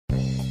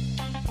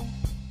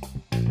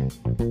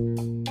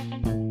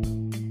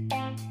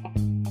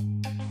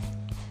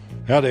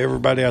Howdy,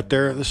 everybody out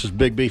there. This is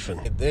Big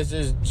Beefin'. This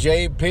is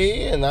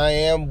JP, and I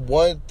am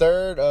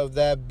 1/3 of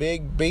that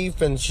Big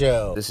Beefin'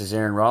 Show. This is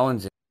Aaron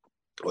Rollins.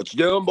 What you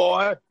doing,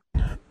 boy?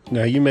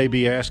 Now, you may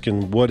be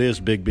asking, what is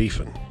Big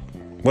Beefin'?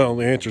 Well,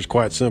 the answer is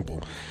quite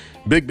simple.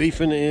 Big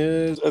Beefin'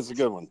 is... That's a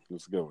good one.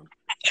 That's a good one.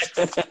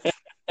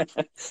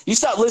 You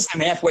stopped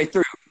listening halfway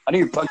through. I knew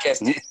your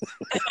podcast did.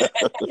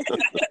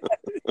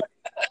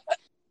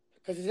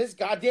 Because it's his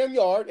goddamn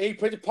yard, and he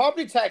put the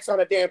property tax on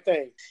a damn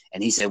thing.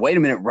 And he said, wait a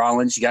minute,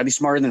 Rollins, you got to be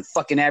smarter than a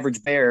fucking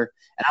average bear.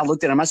 And I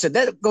looked at him. I said,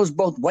 that goes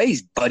both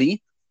ways,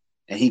 buddy.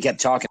 And he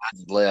kept talking. I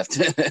just left.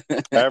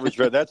 Average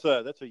bear. That's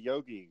a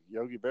Yogi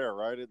Bear,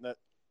 right? Isn't that?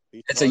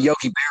 It's a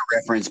Yogi Bear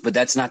reference, but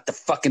that's not the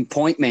fucking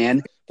point,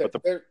 man.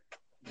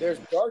 There's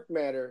dark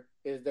matter.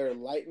 Is there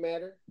light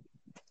matter?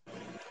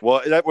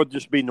 Well, that would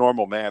just be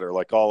normal matter.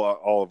 Like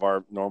all of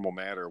our normal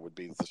matter would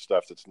be the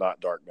stuff that's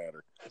not dark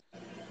matter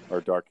or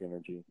dark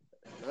energy.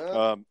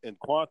 In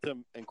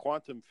quantum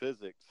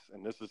physics,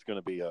 and this is going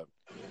to be a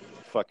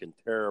fucking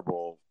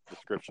terrible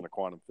description of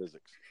quantum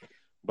physics,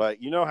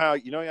 but you know how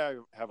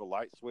you have a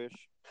light switch?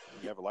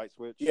 You have a light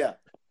switch? Yeah.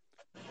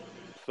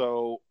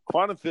 So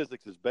quantum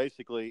physics is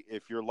basically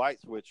if your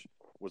light switch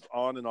was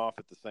on and off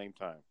at the same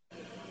time.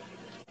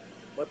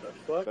 What the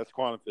fuck? That's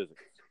quantum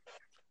physics.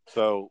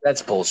 So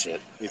That's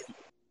bullshit.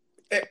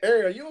 Hey,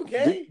 Aaron, are you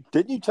okay?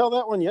 Didn't you tell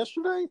that one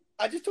yesterday?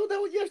 I just told that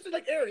one yesterday.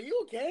 Like, Aaron, are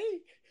you okay?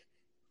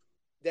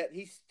 That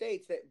he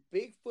states that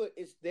Bigfoot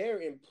is there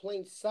in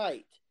plain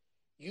sight.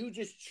 You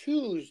just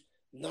choose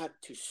not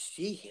to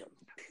see him.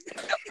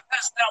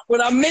 That's not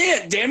what I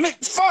meant, damn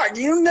it. Fuck,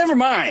 you never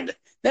mind.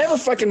 Never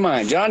fucking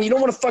mind, John. You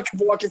don't want to fucking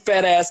walk your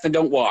fat ass, then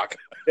don't walk.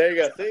 There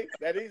you go. See?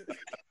 That is...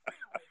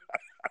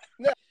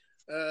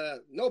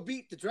 No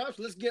beat the drops.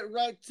 Let's get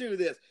right to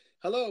this.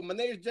 Hello, my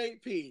name is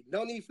JP.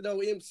 No need for no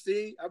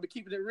MC. I've been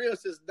keeping it real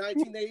since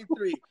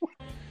 1983.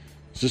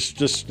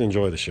 Just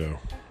enjoy the show.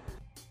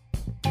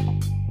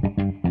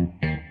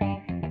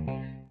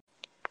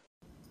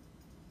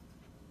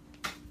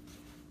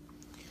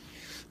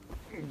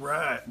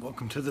 Right,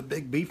 welcome to the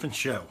Big Beefin'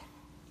 Show.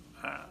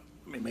 Let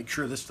me make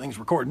sure this thing's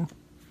recording.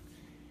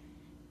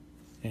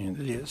 And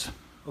it is.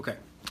 Okay.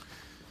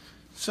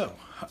 So,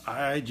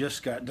 I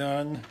just got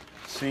done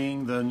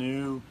seeing the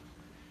new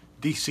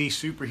DC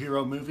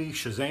superhero movie,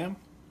 Shazam,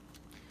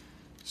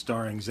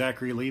 starring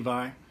Zachary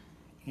Levi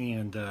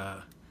and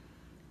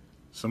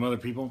some other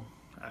people.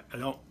 I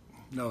don't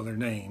know their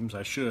names.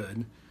 I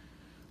should.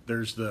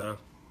 There's the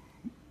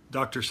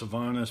Dr.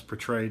 Sylvanas,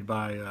 portrayed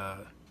by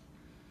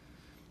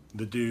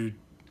the dude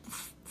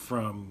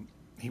from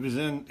he was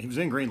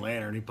in Green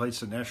Lantern. He played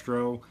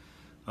Sinestro.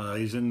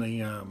 He's in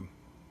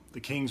the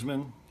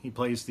Kingsman. He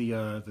plays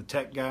the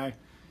tech guy.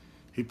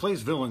 He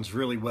plays villains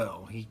really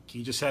well.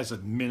 He just has a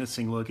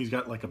menacing look. He's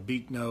got like a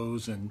beak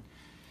nose, and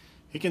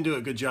he can do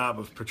a good job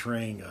of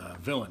portraying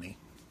villainy.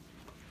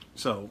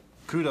 So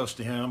kudos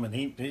to him, and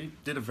he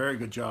did a very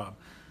good job.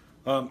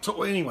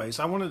 So anyways,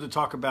 I wanted to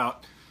talk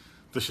about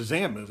the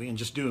Shazam movie and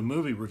just do a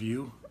movie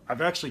review.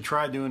 I've actually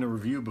tried doing a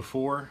review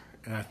before,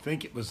 and I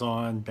think it was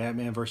on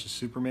Batman versus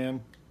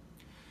Superman,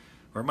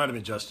 or it might have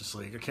been Justice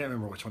League. I can't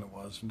remember which one it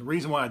was. And the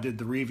reason why I did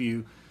the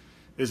review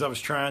is I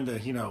was trying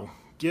to,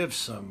 give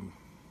some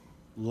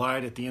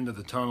light at the end of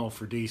the tunnel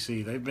for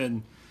DC. They've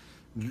been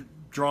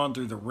drawn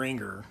through the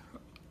ringer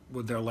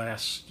with their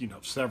last,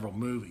 several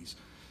movies.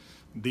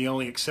 The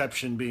only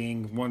exception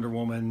being Wonder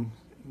Woman,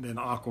 then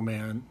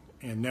Aquaman,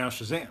 and now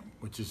Shazam,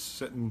 which is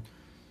sitting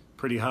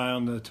pretty high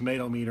on the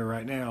tomato meter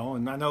right now.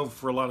 And I know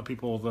for a lot of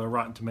people, the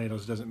Rotten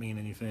Tomatoes doesn't mean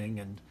anything,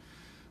 and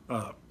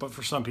but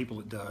for some people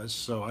it does.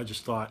 So I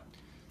just thought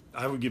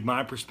I would give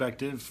my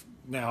perspective.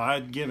 Now,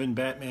 I'd given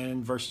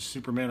Batman versus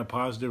Superman a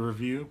positive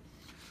review.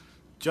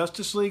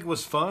 Justice League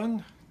was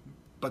fun,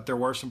 but there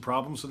were some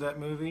problems with that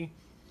movie,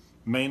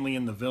 mainly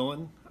in the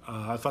villain.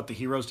 I thought the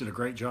heroes did a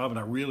great job, and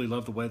I really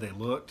loved the way they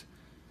looked.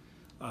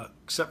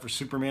 Except for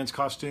Superman's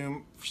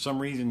costume. For some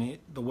reason,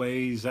 the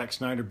way Zack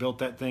Snyder built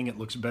that thing, it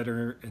looks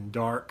better in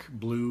dark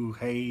blue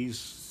haze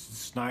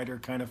Snyder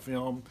kind of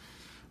film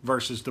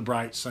versus the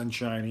bright,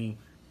 sunshiny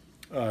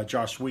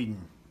Joss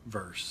Whedon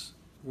verse,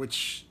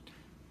 which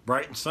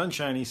bright and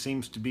sunshiny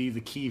seems to be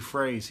the key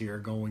phrase here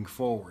going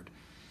forward.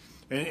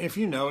 And if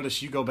you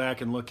notice, you go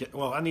back and look at,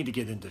 well, I need to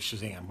get into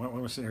Shazam.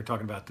 We're sitting here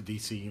talking about the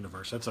DC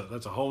universe. That's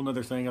a whole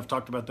other thing. I've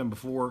talked about them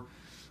before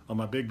on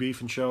my Big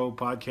Beefin' Show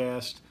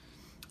podcast.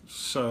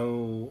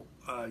 So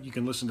you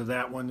can listen to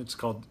that one. It's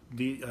called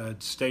the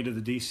State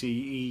of the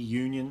DCE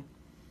Union.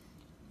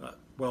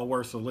 Well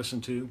worth a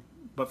listen to.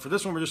 But for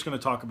this one, we're just going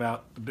to talk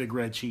about the Big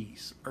Red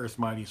Cheese, Earth's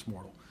Mightiest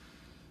Mortal.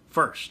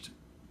 First,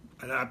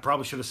 and I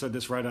probably should have said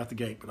this right out the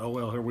gate, but oh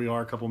well, here we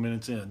are a couple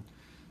minutes in.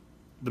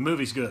 The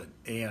movie's good,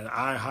 and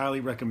I highly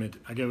recommend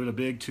it. I give it a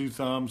big 2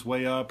 thumbs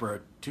way up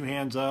or 2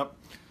 hands up.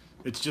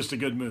 It's just a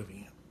good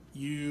movie.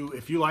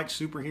 If you like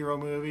superhero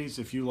movies,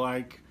 if you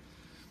like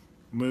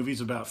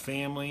movies about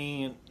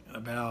family and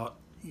about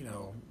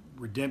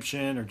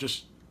redemption, or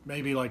just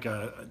maybe like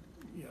a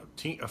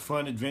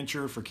fun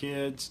adventure for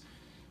kids,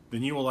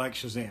 then you will like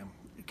Shazam.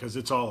 because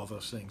it's all of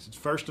those things. It's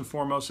first and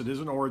foremost, it is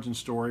an origin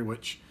story,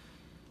 which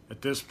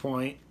at this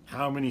point,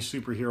 how many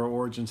superhero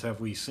origins have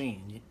we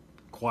seen?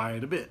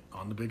 Quite a bit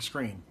on the big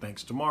screen,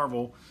 thanks to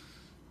Marvel.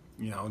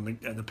 You know,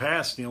 in the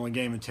past, the only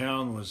game in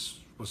town was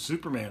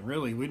Superman.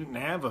 Really, we didn't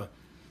have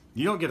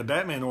you don't get a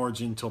Batman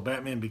origin until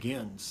Batman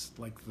Begins.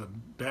 Like the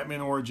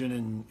Batman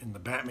origin in the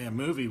Batman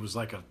movie was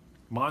like a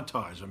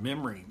montage, a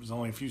memory. It was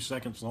only a few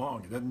seconds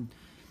long. It doesn't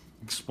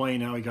explain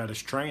how he got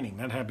his training.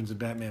 That happens in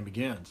Batman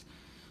Begins.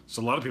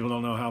 So a lot of people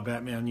don't know how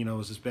Batman, you know,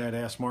 was this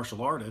badass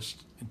martial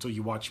artist until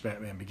you watch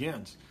Batman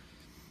Begins.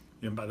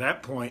 And by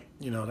that point,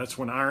 you know, that's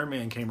when Iron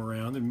Man came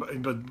around.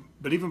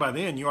 But even by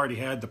then, you already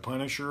had the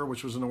Punisher,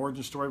 which was an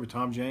origin story with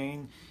Tom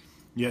Jane.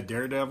 You had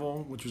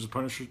Daredevil, which was a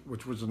Punisher,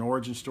 which was an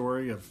origin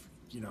story of,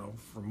 you know,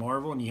 for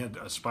Marvel, and you had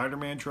a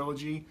Spider-Man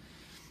trilogy.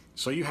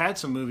 So you had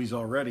some movies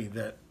already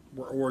that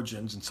were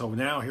origins, and so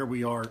now here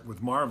we are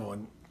with Marvel,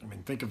 and I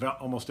mean, think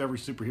about almost every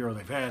superhero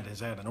they've had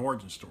has had an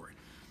origin story.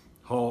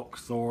 Hulk,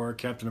 Thor,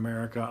 Captain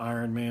America,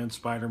 Iron Man,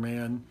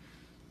 Spider-Man,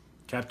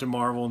 Captain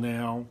Marvel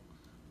now,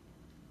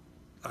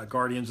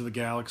 Guardians of the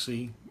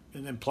Galaxy,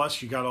 and then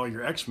plus you got all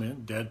your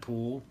X-Men,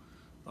 Deadpool,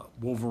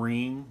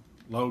 Wolverine,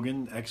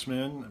 Logan,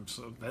 X-Men,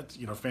 so that's,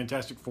 you know,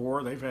 Fantastic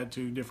Four, they've had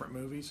 2 different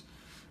movies.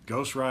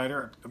 Ghost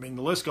Rider. I mean,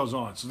 the list goes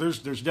on. So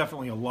there's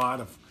definitely a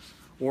lot of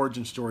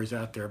origin stories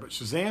out there. But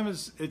Shazam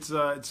it's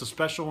a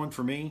special one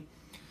for me,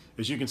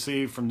 as you can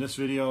see from this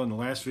video and the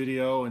last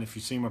video. And if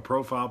you see my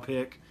profile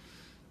pic,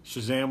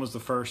 Shazam was the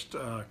first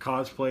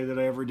cosplay that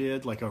I ever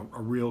did, like a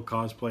real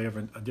cosplay of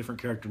a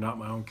different character, not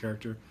my own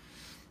character.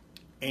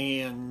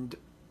 And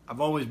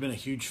I've always been a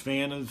huge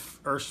fan of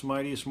Earth's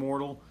Mightiest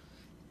Mortal.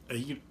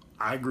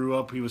 I grew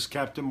up, he was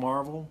Captain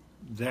Marvel.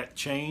 That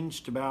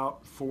changed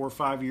about 4 or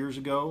 5 years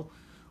ago.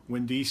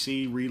 When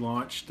DC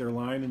relaunched their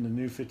line in the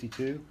New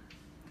 52,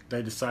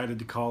 they decided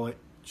to call it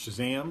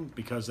Shazam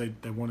because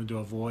they wanted to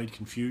avoid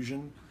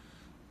confusion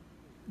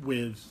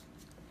with...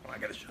 Oh, I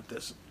gotta shut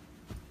this.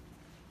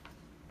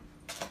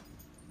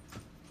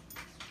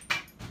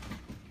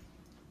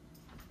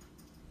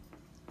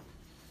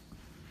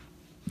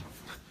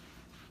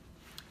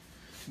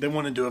 They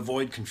wanted to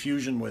avoid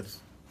confusion with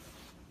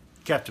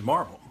Captain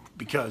Marvel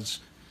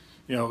because...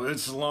 You know,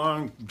 it's a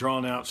long,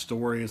 drawn-out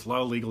story. It's a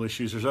lot of legal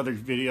issues. There's other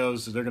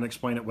videos that they're going to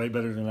explain it way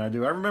better than I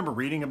do. I remember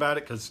reading about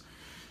it because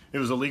it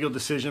was a legal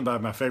decision by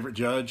my favorite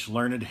judge,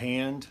 Learned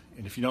Hand.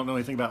 And if you don't know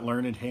anything about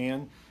Learned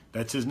Hand,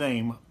 that's his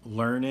name,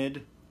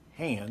 Learned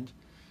Hand.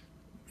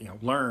 You know,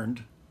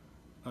 learned.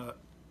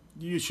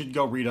 You should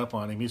go read up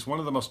on him. He's one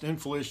of the most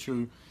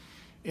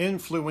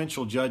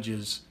influential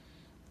judges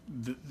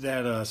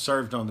that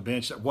served on the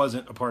bench that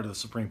wasn't a part of the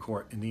Supreme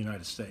Court in the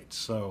United States.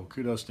 So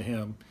kudos to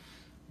him.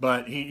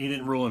 But he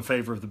didn't rule in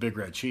favor of the Big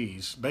Red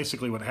Cheese.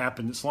 Basically what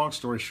happened, it's a long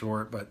story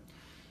short, but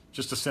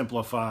just to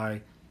simplify,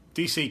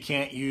 DC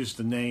can't use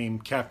the name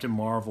Captain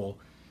Marvel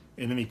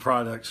in any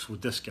products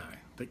with this guy.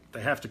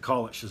 They have to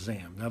call it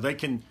Shazam. Now they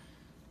can,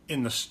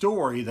 in the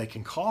story, they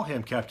can call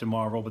him Captain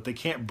Marvel, but they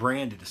can't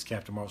brand it as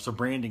Captain Marvel. It's a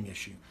branding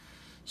issue.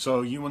 So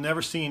you will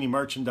never see any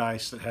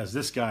merchandise that has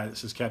this guy that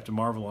says Captain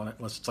Marvel on it,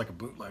 unless it's like a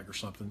bootleg or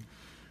something.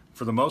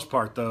 For the most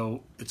part,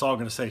 though, it's all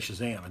going to say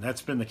Shazam, and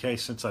that's been the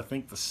case since, I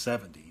think, the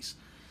 70s.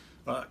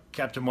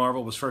 Captain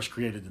Marvel was first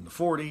created in the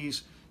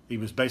 40s. He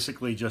was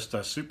basically just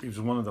he was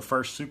one of the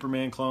first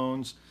Superman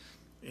clones,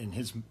 and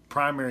his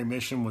primary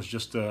mission was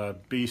just to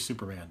be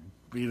Superman,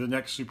 be the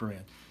next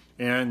Superman.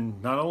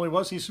 And not only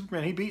was he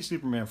Superman, he beat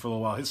Superman for a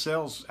little while. His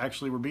sales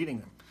actually were beating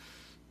him.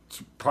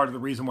 It's part of the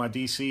reason why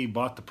DC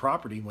bought the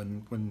property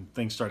when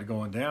things started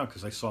going down,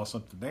 because they saw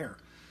something there.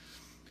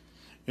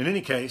 In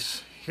any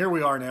case, here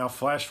we are now,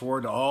 flash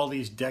forward to all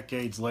these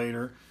decades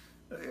later.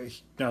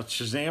 Now,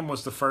 Shazam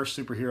was the first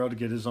superhero to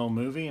get his own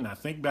movie, and I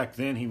think back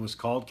then he was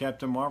called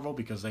Captain Marvel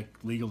because they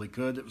legally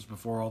could. It was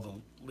before all the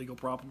legal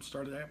problems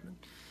started happening.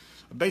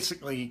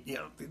 Basically, you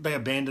know, they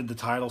abandoned the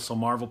title, so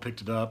Marvel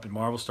picked it up, and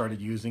Marvel started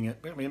using it.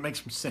 I mean, it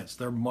makes some sense.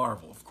 They're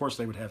Marvel. Of course,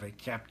 they would have a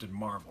Captain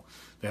Marvel.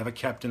 They have a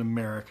Captain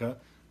America,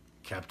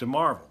 Captain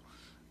Marvel.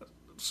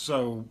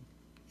 So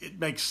it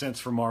makes sense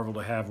for Marvel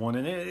to have one,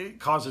 and it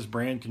causes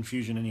brand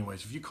confusion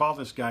anyways. If you call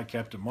this guy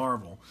Captain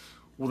Marvel,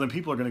 well, then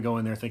people are going to go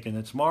in there thinking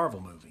it's a Marvel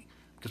movie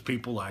because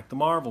people like the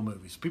Marvel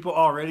movies. People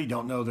already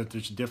don't know that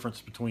there's a difference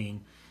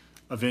between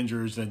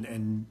Avengers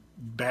and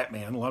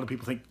Batman. A lot of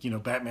people think, you know,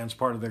 Batman's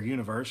part of their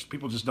universe.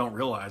 People just don't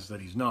realize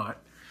that he's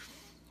not.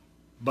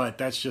 But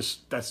that's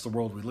the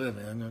world we live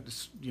in.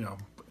 It's, you know,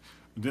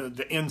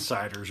 the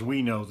insiders,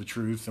 we know the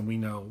truth and we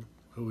know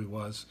who he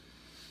was.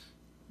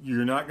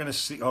 You're not going to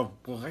see... Oh,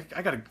 well,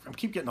 I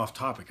keep getting off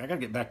topic. I got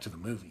to get back to the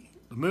movie.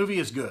 The movie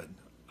is good.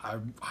 I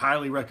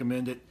highly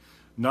recommend it.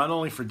 Not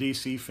only for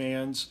DC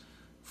fans,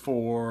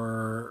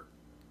 for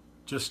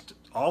just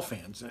all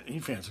fans, any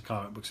fans of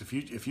comic books. If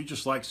you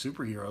just like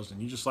superheroes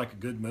and you just like a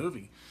good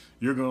movie,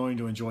 you're going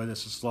to enjoy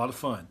this. It's a lot of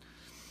fun.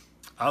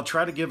 I'll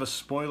try to give a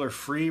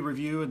spoiler-free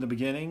review in the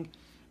beginning,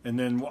 and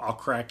then I'll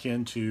crack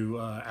into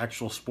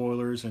actual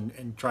spoilers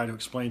and try to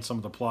explain some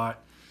of the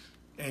plot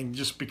and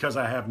just because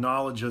I have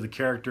knowledge of the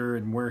character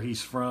and where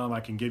he's from, I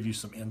can give you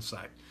some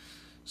insight.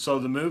 So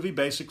the movie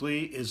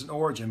basically is an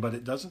origin, but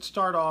it doesn't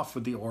start off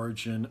with the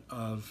origin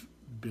of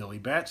Billy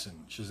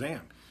Batson,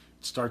 Shazam.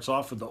 It starts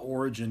off with the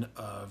origin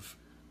of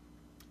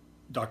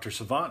Dr.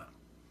 Sivana.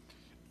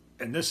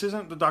 And this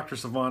isn't the Dr.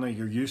 Sivana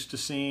you're used to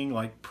seeing,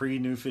 like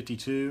pre-New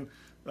 52.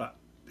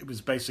 It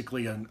was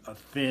basically a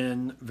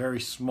thin, very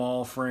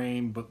small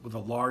frame, but with a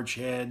large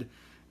head,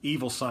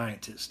 evil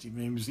scientist. I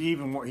mean,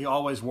 he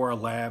always wore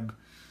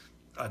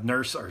a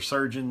nurse or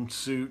surgeon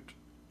suit.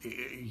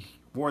 He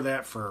wore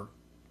that for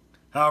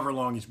however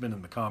long he's been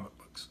in the comic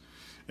books.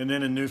 And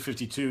then in New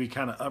 52, he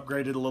kind of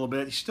upgraded a little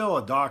bit. He's still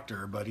a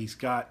doctor, but he's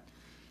got,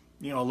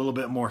 a little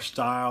bit more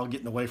style,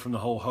 getting away from the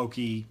whole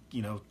hokey,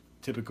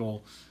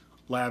 typical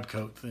lab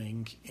coat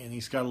thing. And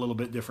he's got a little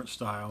bit different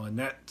style. And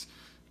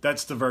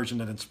that's the version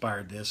that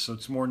inspired this. So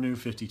it's more New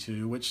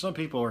 52, which some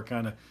people are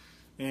kind of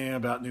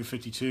about New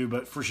 52.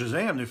 But for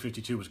Shazam, New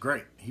 52 was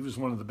great. He was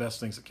one of the best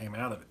things that came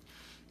out of it.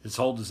 His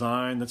whole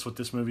design, that's what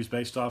this movie's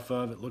based off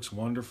of. It looks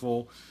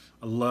wonderful.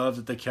 I love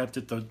that they kept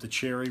it the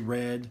cherry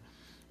red,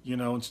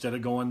 instead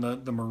of going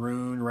the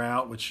maroon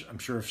route, which I'm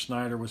sure if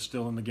Snyder was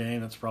still in the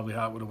game, that's probably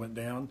how it would have went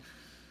down.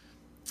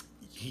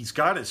 He's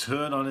got his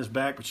hood on his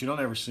back, but you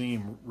don't ever see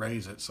him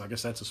raise it, so I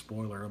guess that's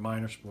a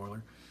minor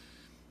spoiler.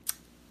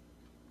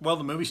 Well,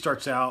 the movie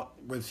starts out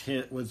with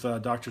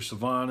Dr.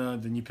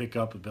 Sivana, then you pick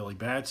up with Billy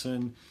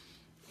Batson,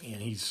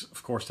 and he's,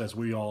 of course, as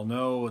we all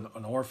know,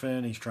 an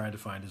orphan. He's trying to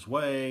find his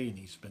way, and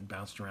he's been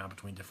bounced around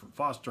between different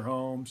foster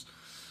homes.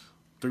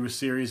 Through a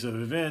series of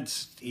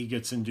events, he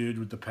gets endued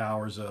with the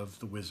powers of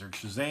the wizard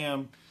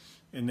Shazam,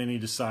 and then he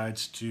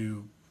decides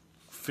to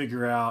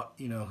figure out,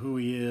 who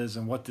he is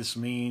and what this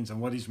means and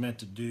what he's meant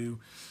to do.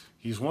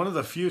 He's one of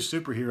the few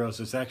superheroes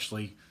that's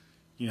actually,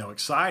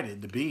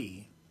 excited to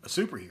be a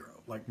superhero.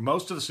 Like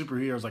most of the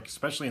superheroes, like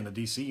especially in the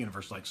DC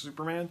universe, like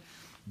Superman,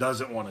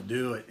 doesn't want to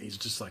do it. He's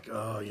just like,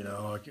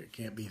 I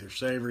can't be their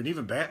savior. And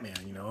even Batman,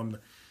 I'm the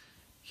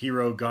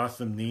hero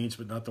Gotham needs,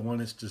 but not the one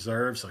it's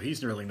deserved. So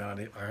he's really not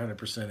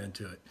 100%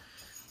 into it.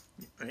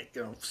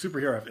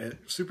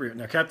 Superhero.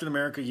 Now, Captain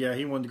America, yeah,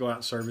 he wanted to go out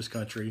and serve his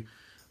country.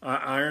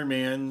 Iron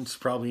Man's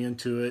probably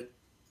into it,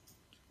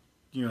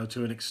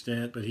 to an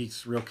extent, but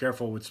he's real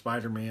careful with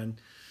Spider-Man.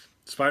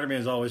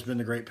 Spider-Man's always been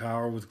the great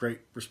power with great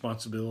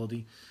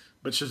responsibility.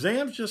 But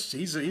Shazam's just,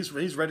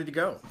 he's ready to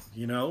go.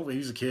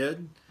 He's a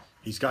kid.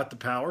 He's got the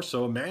power.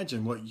 So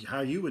imagine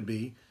how you would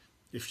be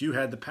if you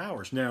had the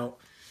powers. Now,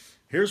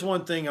 here's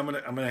one thing I'm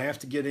gonna have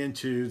to get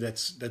into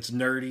that's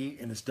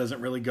nerdy, and this doesn't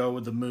really go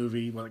with the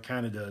movie. Well, it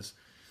kind of does.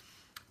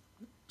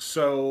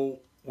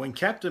 So when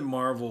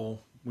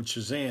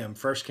Shazam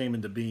first came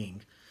into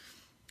being,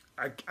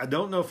 I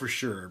don't know for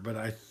sure,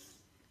 but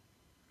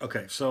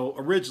so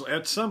originally,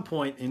 at some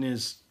point in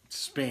his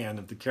span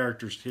of the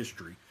character's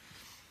history,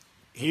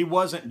 he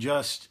wasn't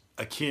just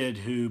a kid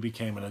who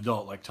became an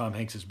adult like Tom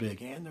Hanks is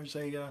Big. And there's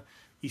a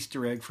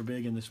Easter egg for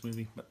Big in this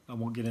movie, but I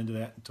won't get into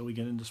that until we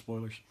get into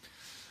spoilers.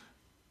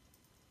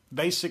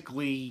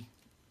 Basically,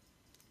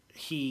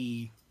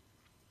 he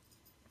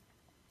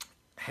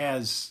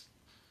has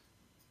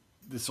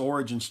this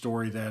origin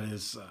story that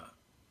is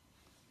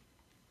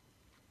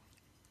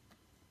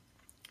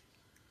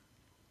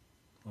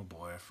oh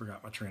boy, I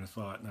forgot my train of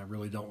thought, and I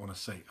really don't want to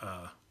say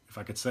if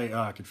I could say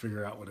I could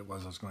figure out what it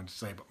was I was going to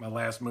say. But my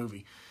last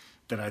movie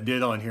that I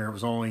did on here, it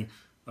was only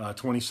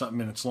 20-something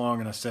minutes long,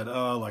 and I said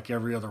like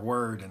every other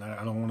word, and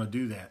I don't want to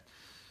do that.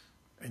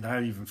 And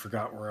I even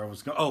forgot where I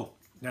was going. Oh,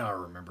 now I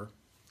remember.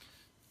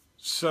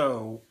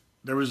 So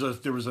there was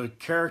a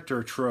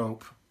character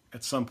trope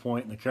at some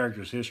point in the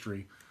character's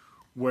history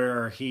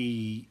where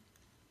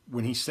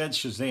when he said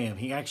Shazam,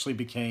 he actually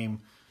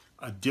became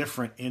a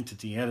different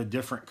entity. He had a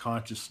different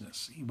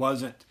consciousness. He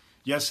wasn't.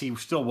 Yes, he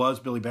still was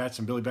Billy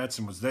Batson. Billy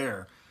Batson was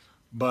there,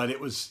 but it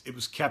was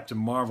Captain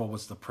Marvel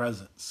was the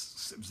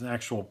presence. It was an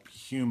actual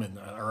human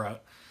or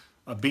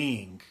a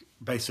being.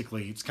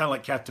 Basically, it's kind of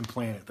like Captain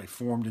Planet. They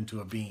formed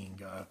into a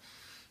being.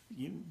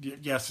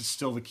 Yes, it's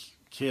still the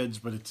kids,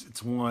 but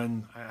it's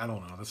one. I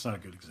don't know. That's not a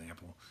good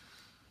example.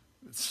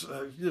 It's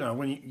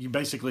when you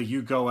basically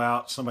you go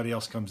out, somebody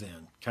else comes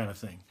in, kind of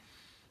thing.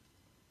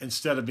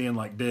 Instead of being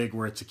like Big,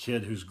 where it's a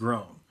kid who's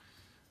grown.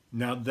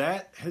 Now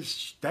that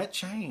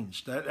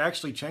changed. That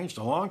actually changed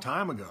a long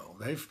time ago.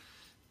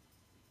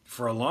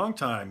 For a long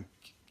time,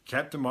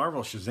 Captain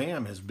Marvel,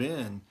 Shazam has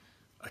been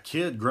a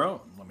kid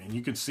grown. I mean,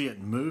 you can see it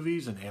in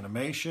movies and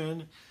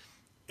animation,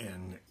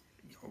 and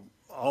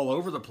all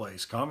over the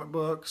place. Comic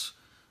books.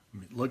 I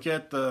mean, look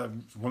at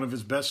one of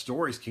his best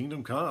stories,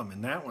 Kingdom Come.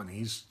 In that one,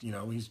 he's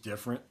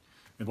different.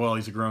 Well,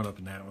 he's a grown up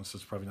in that one, so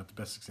it's probably not the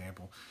best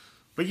example.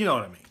 But you know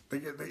what I mean.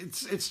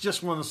 It's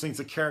just one of those things.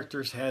 The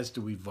characters has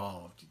to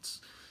evolve.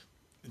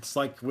 It's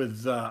like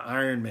with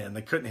Iron Man.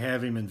 They couldn't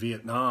have him in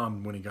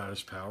Vietnam when he got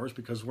his powers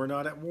because we're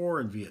not at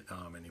war in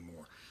Vietnam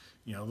anymore.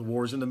 The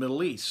war's in the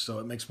Middle East, so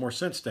it makes more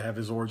sense to have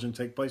his origin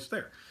take place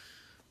there.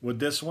 With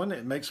this one,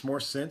 it makes more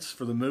sense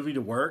for the movie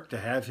to work, to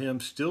have him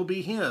still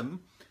be him.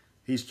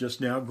 He's just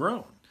now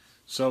grown.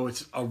 So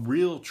it's a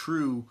real,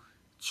 true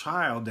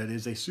child that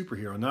is a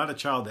superhero, not a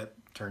child that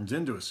turns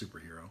into a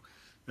superhero.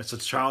 That's a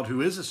child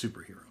who is a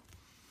superhero,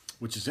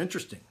 which is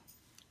interesting.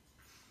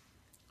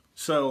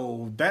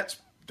 So that's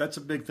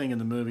a big thing in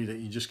the movie that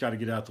you just got to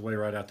get out the way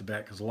right out the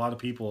bat, because a lot of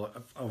people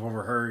I've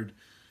overheard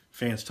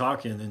fans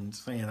talking and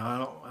saying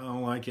I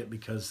don't like it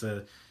because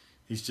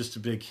he's just a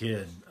big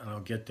kid. I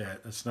don't get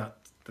that. That's not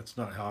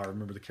how I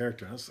remember the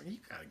character. And I was like, you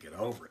got to get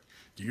over it.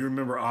 Do you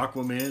remember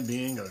Aquaman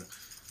being a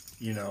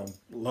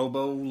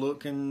Lobo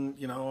looking,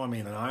 an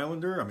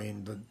Islander? I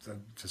mean, the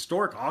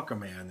historic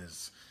Aquaman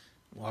is,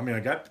 I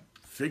got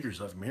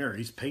figures of him here.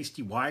 He's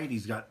pasty white.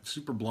 He's got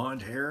super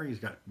blonde hair. He's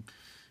got,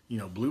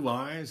 blue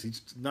eyes.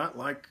 He's not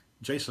like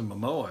Jason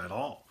Momoa at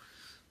all.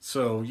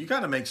 So you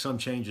got to make some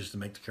changes to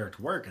make the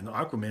character work. And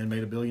Aquaman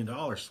made $1 billion.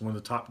 It's one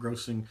of the top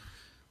grossing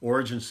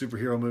origin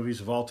superhero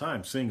movies of all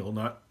time. Single,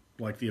 not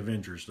like the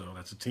Avengers, though.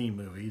 That's a team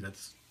movie.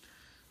 That's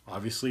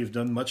obviously have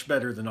done much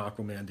better than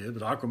Aquaman did,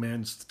 but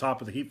Aquaman's the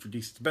top of the heap for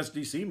DC, the best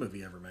DC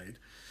movie ever made.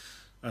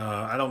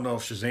 I don't know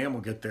if Shazam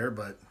will get there,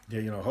 but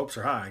hopes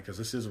are high because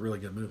this is a really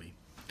good movie.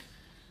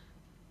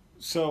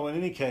 So in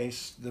any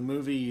case, the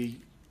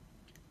movie,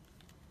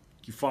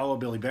 you follow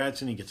Billy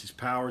Batson, he gets his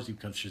powers, he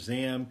becomes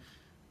Shazam.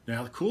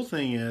 Now the cool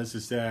thing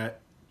is that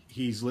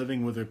he's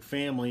living with a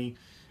family,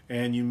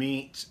 and you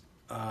meet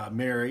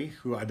Mary,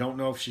 who I don't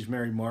know if she's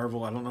Mary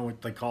Marvel. I don't know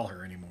what they call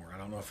her anymore. I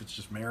don't know if it's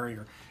just Mary,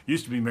 or it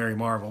used to be Mary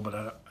Marvel, but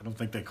I don't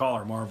think they call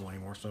her Marvel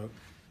anymore. So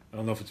I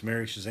don't know if it's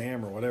Mary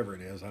Shazam or whatever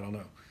it is. I don't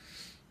know.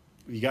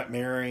 You got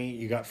Mary,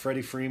 you got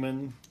Freddie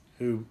Freeman,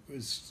 who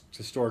is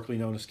historically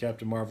known as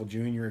Captain Marvel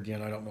Jr.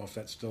 Again, I don't know if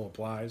that still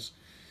applies.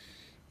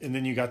 And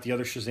then you got the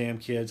other Shazam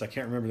kids. I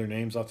can't remember their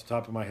names off the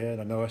top of my head.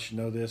 I know I should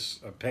know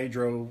this.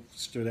 Pedro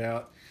stood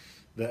out,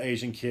 the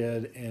Asian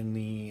kid, and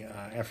the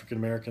African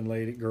American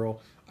lady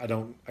girl.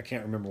 I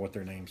can't remember what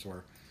their names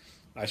were.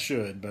 I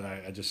should, but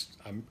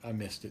I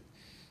missed it.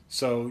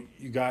 So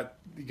you got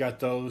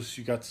those.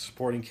 You got the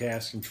supporting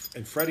cast,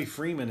 and Freddie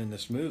Freeman in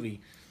this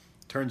movie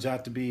turns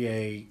out to be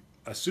a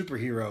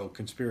superhero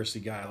conspiracy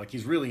guy. Like,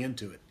 he's really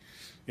into it.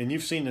 And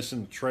you've seen this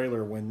in the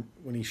trailer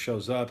when he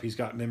shows up. He's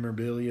got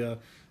memorabilia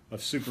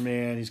of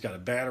Superman. He's got a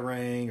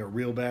Batarang, a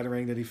real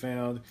Batarang that he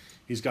found.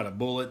 He's got a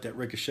bullet that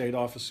ricocheted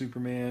off of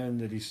Superman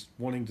that he's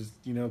wanting to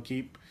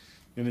keep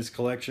in his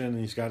collection, and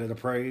he's got it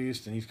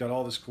appraised, and he's got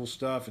all this cool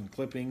stuff and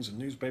clippings and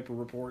newspaper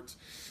reports.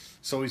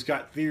 So he's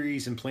got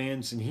theories and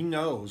plans, and he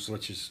knows,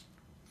 which is,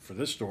 for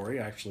this story,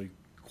 actually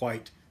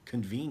quite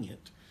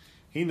convenient.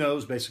 He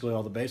knows basically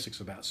all the basics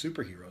about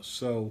superheroes.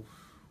 So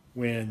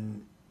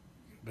when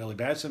Billy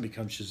Batson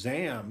becomes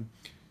Shazam,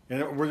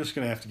 and we're just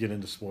going to have to get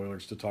into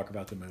spoilers to talk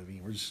about the movie.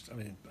 So we're just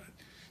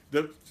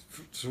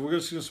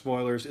going to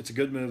spoilers. It's a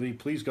good movie.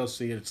 Please go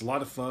see it. It's a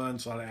lot of fun.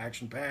 It's a lot of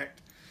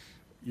action-packed.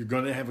 You're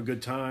going to have a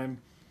good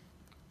time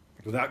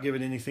without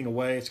giving anything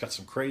away. It's got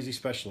some crazy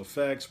special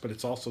effects, but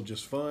it's also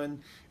just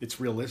fun. It's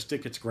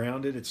realistic. It's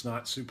grounded. It's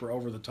not super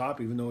over the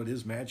top, even though it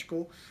is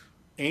magical.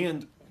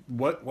 And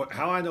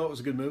how I know it was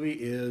a good movie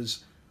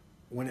is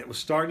when it was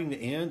starting to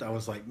end, I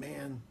was like,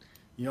 man,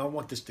 I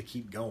want this to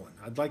keep going.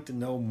 I'd like to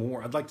know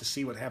more. I'd like to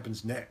see what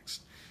happens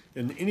next.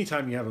 And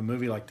anytime you have a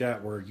movie like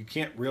that where you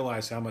can't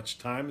realize how much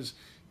time is,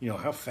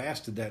 how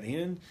fast did that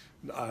end?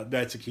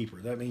 That's a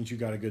keeper. That means you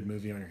got a good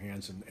movie on your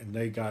hands, and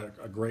they got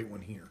a great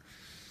one here.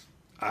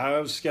 I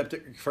was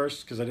skeptic at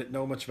first because I didn't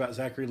know much about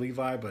Zachary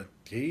Levi, but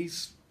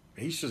he's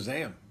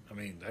Shazam. I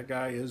mean, that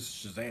guy is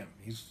Shazam.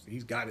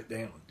 He's got it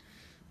down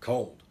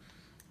cold.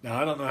 Now,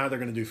 I don't know how they're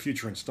going to do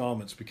future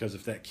installments, because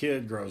if that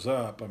kid grows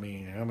up, how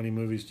many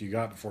movies do you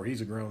got before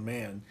he's a grown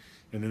man?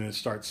 And then it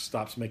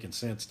stops making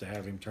sense to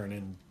have him turn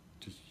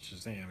into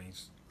Shazam.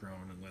 He's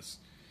grown, unless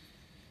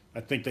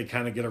I think they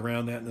kind of get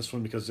around that in this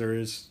one, because there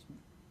is,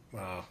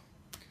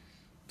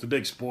 it's a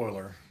big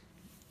spoiler.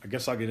 I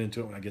guess I'll get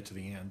into it when I get to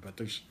the end, but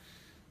there's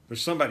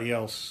somebody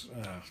else.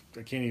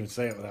 I can't even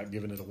say it without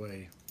giving it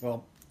away.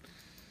 Well,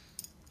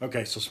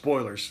 okay, so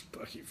spoilers.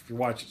 If you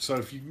watch it, so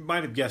if you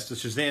might have guessed, the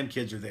Shazam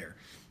kids are there.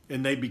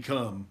 And they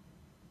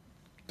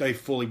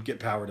fully get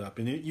powered up,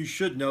 and you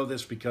should know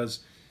this,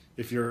 because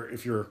if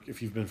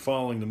you've been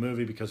following the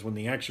movie, because when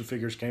the action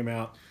figures came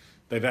out,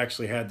 they've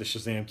actually had the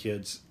Shazam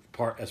kids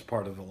as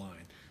part of the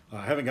line.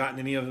 I haven't gotten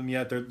any of them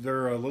yet.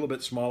 They're a little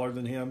bit smaller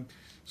than him,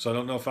 so I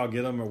don't know if I'll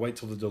get them or wait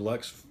till the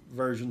deluxe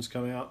versions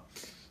come out.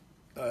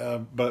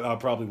 But I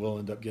probably will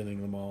end up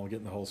getting them all,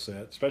 getting the whole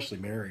set, especially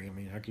Mary.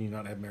 How can you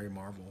not have Mary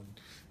Marvel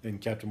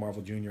and Captain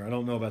Marvel Jr.? I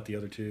don't know about the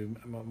other two.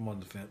 I'm on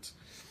the fence.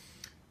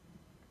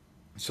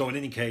 So in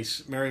any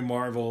case, Mary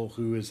Marvel,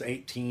 who is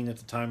 18 at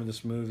the time of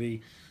this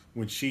movie,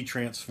 when she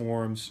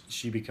transforms,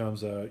 she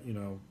becomes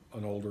an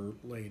older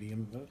lady,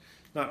 and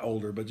not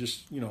older, but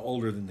just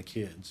older than the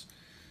kids.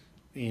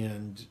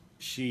 And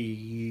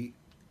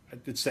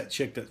it's that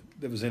chick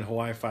that was in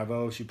Hawaii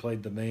Five-0. She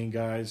played the main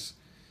guy's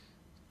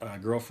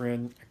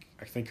girlfriend.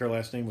 I think her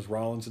last name was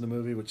Rollins in the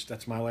movie, which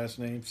that's my last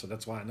name, so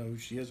that's why I know who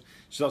she is.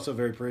 She's also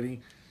very pretty,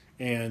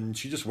 and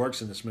she just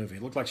works in this movie.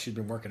 It looked like she'd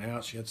been working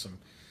out. She had some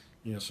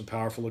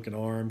powerful looking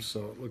arms.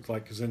 So it looked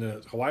like, because in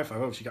the Hawaii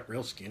Five-0, she got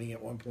real skinny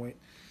at one point.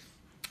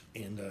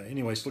 And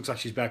anyways, looks like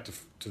she's back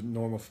to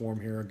normal form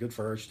here. Good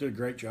for her. She did a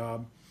great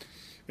job.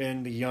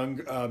 And the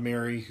young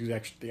Mary, who's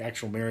actually the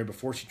actual Mary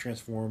before she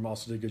transformed,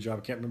 also did a good job.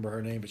 I can't remember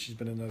her name, but she's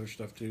been in other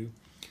stuff too.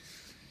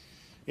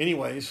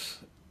 Anyways,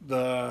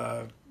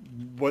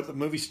 what the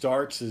movie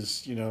starts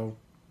is,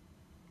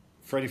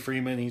 Freddie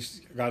Freeman,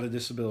 he's got a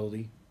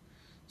disability.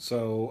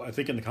 So I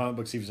think in the comic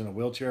books he was in a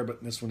wheelchair, but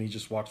in this one he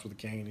just walks with a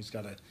cane. He's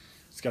got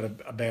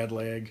a bad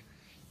leg.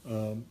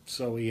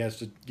 So he has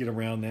to get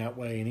around that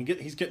way, and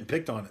he's getting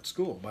picked on at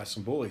school by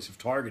some bullies who've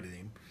targeted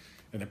him,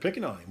 and they're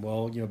picking on him.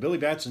 Well, Billy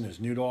Batson is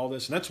new to all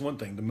this, and that's one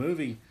thing. The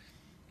movie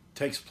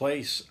takes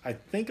place, I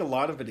think a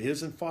lot of it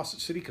is in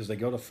Fawcett City because they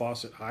go to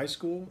Fawcett High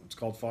School. It's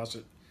called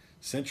Fawcett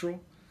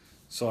Central,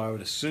 so I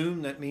would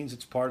assume that means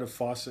it's part of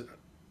Fawcett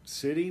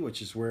City,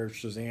 which is where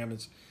Shazam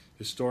is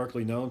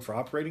historically known for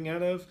operating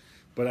out of.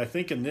 But I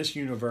think in this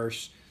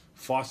universe,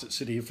 Fawcett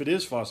City, if it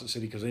is Fawcett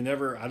City, because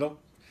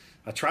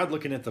I tried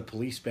looking at the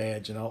police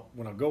badge, and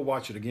when I go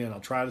watch it again,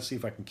 I'll try to see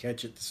if I can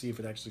catch it to see if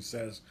it actually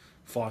says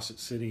Fawcett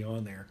City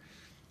on there.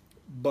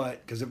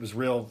 But because it was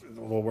the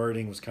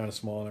wording was kind of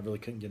small, and I really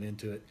couldn't get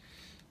into it.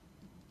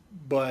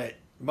 But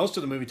most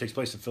of the movie takes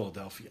place in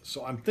Philadelphia,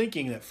 so I'm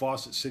thinking that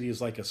Fawcett City is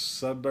like a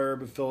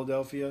suburb of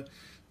Philadelphia.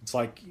 It's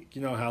like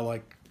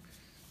how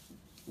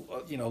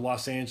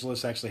Los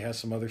Angeles actually has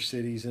some other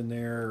cities in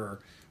there, or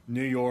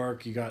New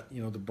York, you got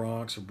the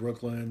Bronx or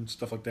Brooklyn,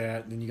 stuff like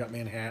that, and then you got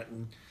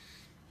Manhattan.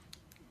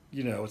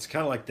 It's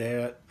kind of like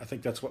that. I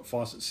think that's what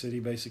Fawcett City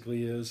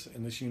basically is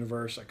in this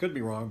universe. I could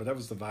be wrong, but that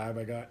was the vibe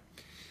I got.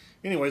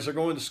 Anyways, they're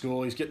going to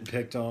school. He's getting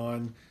picked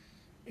on,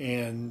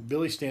 and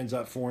Billy stands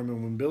up for him.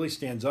 And when Billy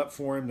stands up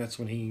for him, that's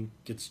when he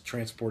gets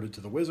transported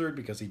to the Wizard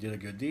because he did a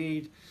good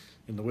deed.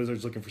 And the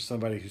Wizard's looking for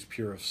somebody who's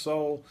pure of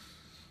soul.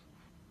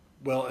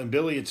 Well, and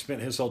Billy had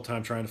spent his whole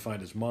time trying to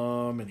find his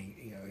mom, and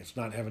he's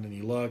not having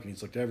any luck, and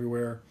he's looked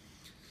everywhere.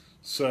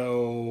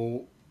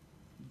 So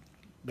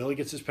Billy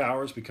gets his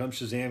powers, becomes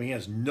Shazam. He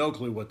has no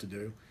clue what to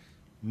do.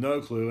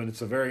 No clue. And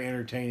it's a very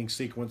entertaining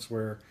sequence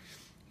where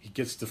he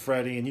gets to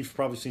Freddy, and you've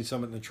probably seen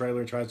some in the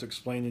trailer, tries to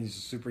explain that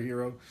he's a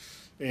superhero.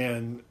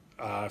 And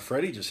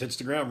Freddy just hits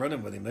the ground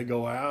running with him. They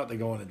go out, they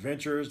go on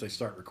adventures, they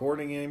start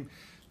recording him,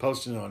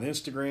 posting it on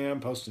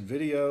Instagram, posting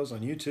videos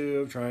on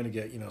YouTube, trying to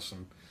get,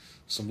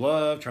 some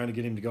love, trying to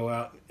get him to go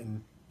out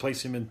and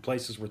place him in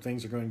places where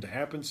things are going to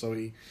happen. So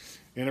he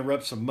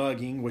interrupts a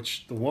mugging,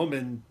 which the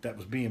woman that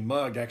was being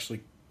mugged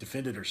actually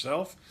defended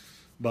herself,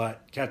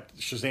 but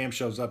Shazam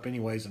shows up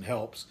anyways and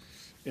helps,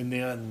 and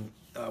then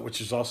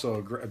which is also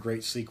a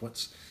great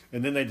sequence.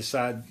 And then they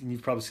decide, and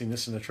you've probably seen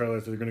this in the trailer,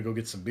 that they're going to go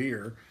get some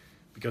beer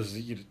because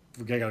we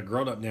got a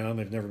grown up now and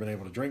they've never been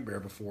able to drink beer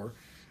before.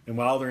 And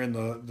while they're in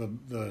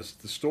the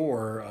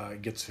store,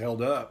 it gets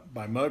held up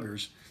by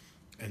muggers,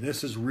 and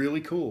this is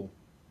really cool.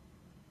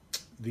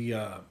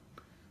 I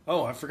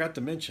forgot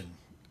to mention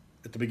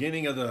at the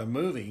beginning of the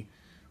movie,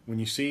 when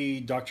you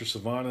see Dr.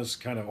 Sivana's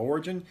kind of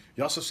origin,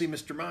 you also see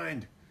Mr.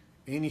 Mind,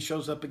 and he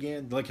shows up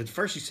again. Like at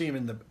first, you see him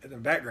in the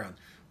background,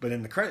 but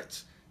in the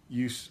credits,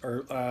 the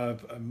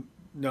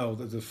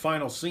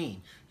final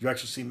scene, you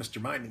actually see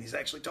Mr. Mind, and he's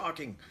actually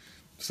talking.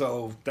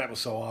 So that was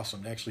so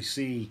awesome to actually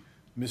see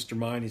Mr.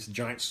 Mind. He's a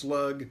giant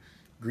slug,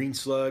 green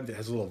slug that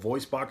has a little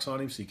voice box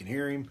on him, so you can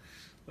hear him.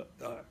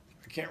 I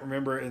can't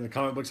remember in the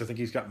comic books. I think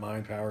he's got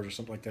mind powers or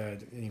something like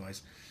that.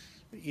 Anyways,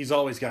 he's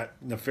always got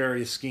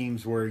nefarious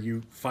schemes where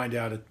you find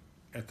out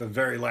at the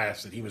very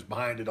last that he was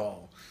behind it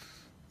all.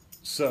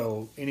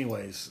 So,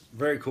 anyways,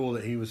 very cool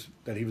that he was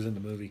in the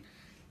movie.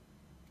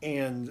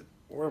 And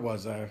where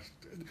was I?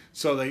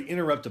 So they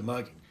interrupt a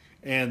mugging,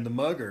 and the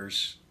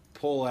muggers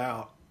pull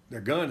out their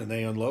gun and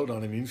they unload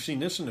on him. You've seen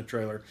this in the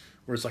trailer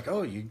where it's like,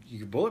 oh, you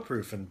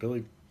bulletproof, and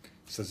Billy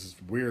says this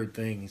weird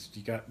thing.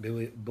 You got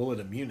bullet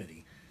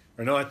immunity.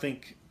 Or no, I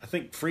think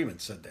Freeman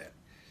said that,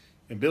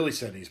 and Billy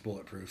said he's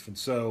bulletproof. And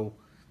so,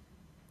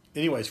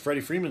 anyways,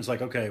 Freddie Freeman's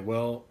like, okay,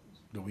 well,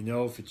 do we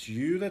know if it's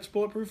you that's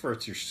bulletproof or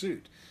it's your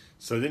suit?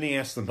 So then he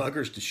asks the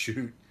muggers to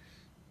shoot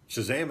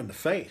Shazam in the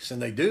face,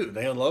 and they do.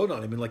 They unload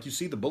on him, and like you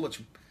see the bullets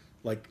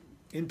like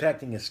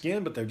impacting his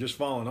skin, but they're just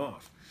falling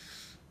off.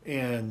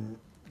 And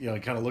he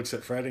kind of looks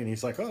at Freddy, and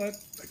he's like, oh,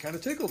 that kind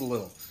of tickled a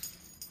little.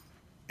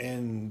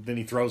 And then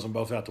he throws them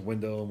both out the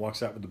window and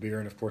walks out with the beer.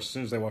 And, of course, as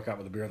soon as they walk out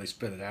with the beer, they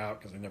spit it out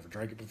because they never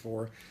drank it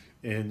before.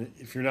 And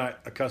if you're not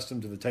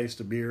accustomed to the taste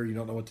of beer, you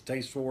don't know what to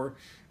taste for,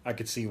 I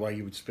could see why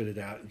you would spit it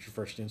out. It's your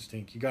first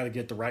instinct. You got to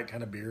get the right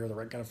kind of beer, the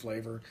right kind of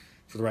flavor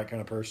for the right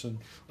kind of person.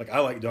 Like, I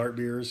like dark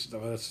beers.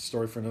 That's a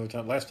story for another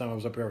time. Last time I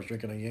was up here, I was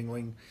drinking a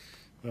Yingling.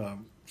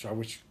 So I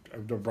wish I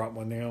would have brought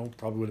one now.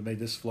 Probably would have made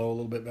this flow a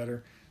little bit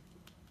better.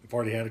 I've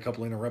already had a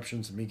couple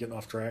interruptions and me getting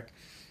off track.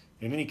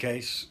 In any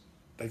case,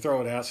 they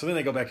throw it out. So then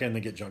they go back in and they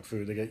get junk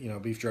food. They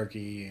get, beef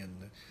jerky.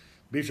 And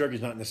beef jerky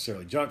is not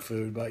necessarily junk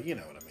food, but you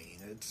know what I mean.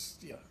 It's,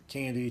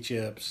 candy,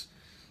 chips,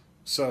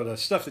 soda,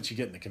 stuff that you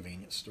get in the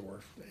convenience store.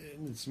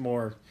 And it's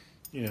more,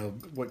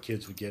 what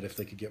kids would get if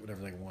they could get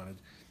whatever they wanted.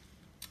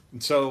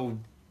 And so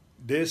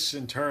this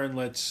in turn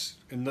lets,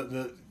 and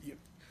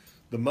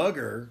the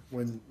mugger,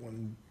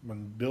 when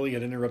Billy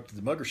had interrupted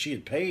the mugger, she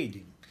had paid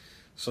him.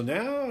 So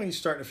now he's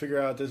starting to figure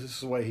out this is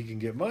the way he can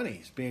get money.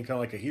 He's being kind of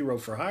like a hero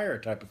for hire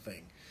type of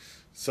thing.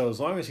 So as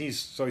long as he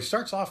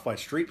starts off by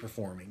street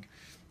performing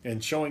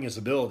and showing his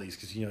abilities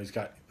because he's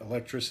got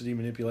electricity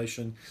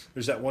manipulation.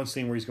 There's that one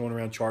scene where he's going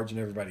around charging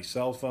everybody's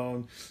cell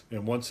phone,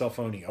 and one cell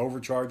phone he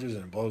overcharges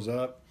and it blows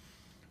up,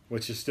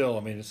 which is still,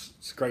 I mean,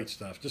 it's great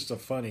stuff. Just a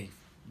funny,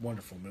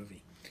 wonderful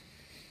movie.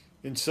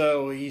 And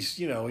so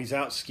he's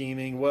out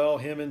scheming. Well,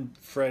 him and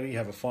Freddy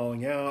have a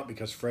falling out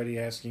because Freddy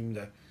asked him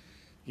to,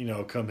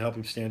 come help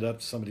him stand up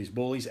to some of these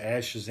bullies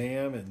as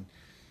Shazam, and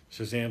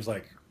Shazam's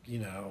like,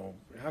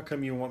 how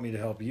come you want me to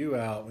help you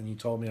out when you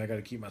told me I got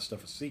to keep my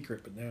stuff a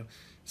secret? But now it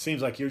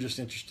seems like you're just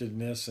interested in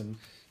this. And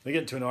they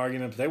get into an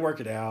argument, but they work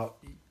it out,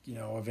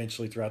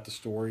 eventually throughout the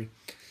story.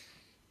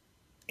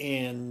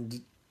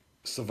 And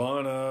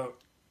Sivana,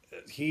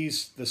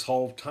 this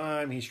whole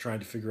time, he's trying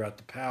to figure out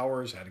the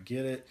powers, how to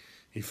get it.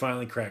 He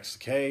finally cracks the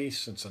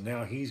case. And so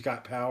now he's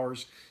got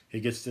powers. He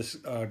gets this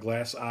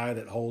glass eye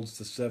that holds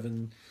the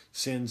 7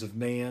 sins of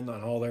man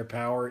on all their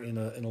power in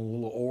a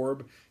little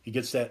orb. He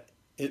gets that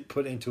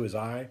put into his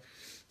eye,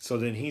 so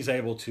then he's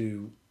able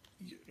to,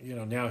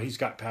 now he's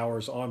got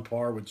powers on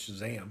par with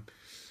Shazam.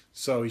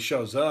 So he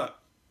shows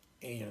up,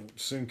 and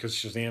soon, because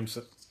Shazam's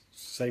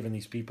saving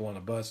these people on a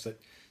bus that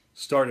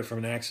started from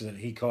an accident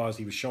he caused.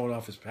 He was showing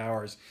off his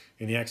powers,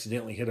 and he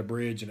accidentally hit a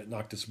bridge, and it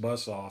knocked this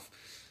bus off.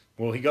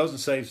 Well, he goes and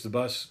saves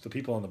the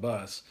people on the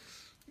bus,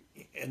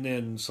 and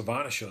then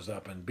Sivana shows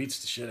up and beats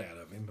the shit out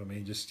of him. I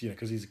mean, just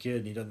because he's a kid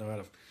and he doesn't know how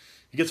to.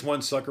 He gets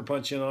one sucker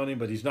punch in on him,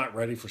 but he's not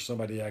ready for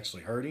somebody to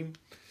actually hurt him.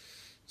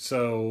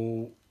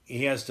 So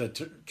he has to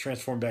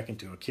transform back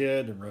into a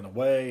kid and run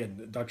away,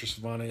 and Dr.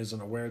 Sivana isn't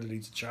aware that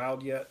he's a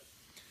child yet.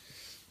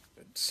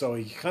 So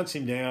he hunts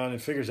him down and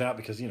figures out,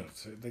 because, him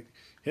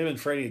and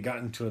Freddy had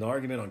gotten into an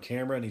argument on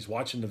camera, and he's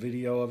watching the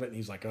video of it, and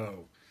he's like,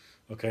 oh,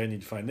 okay, I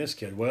need to find this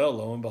kid. Well,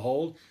 lo and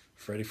behold,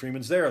 Freddie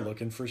Freeman's there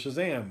looking for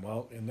Shazam,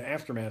 well, in the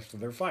aftermath of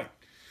their fight.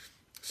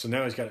 So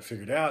now he's got it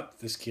figured out.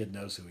 This kid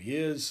knows who he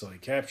is, so he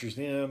captures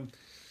him.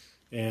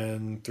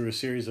 And through a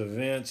series of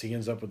events, he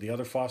ends up with the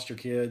other foster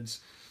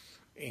kids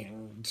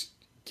and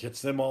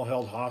gets them all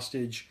held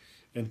hostage.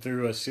 And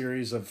through a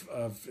series of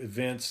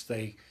events,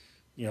 they,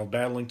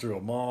 battling through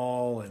a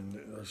mall, and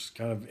there's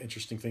kind of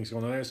interesting things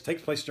going on there. It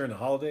takes place during the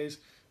holidays.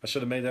 I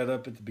should have made that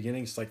up at the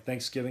beginning. It's like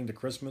Thanksgiving to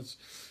Christmas.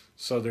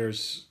 So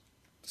there's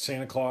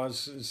Santa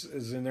Claus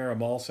is in there, a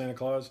mall Santa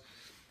Claus.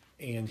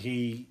 And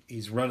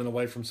he's running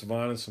away from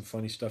Sivana. Some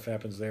funny stuff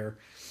happens there.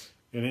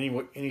 In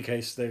any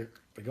case, they're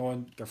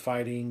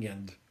fighting,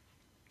 and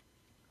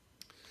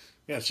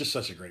yeah, it's just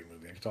such a great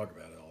movie. I could talk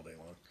about it all day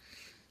long.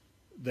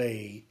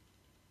 They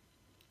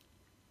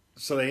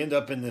end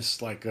up in this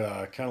kind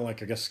of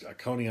like, I guess, a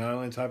Coney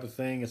Island type of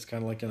thing. It's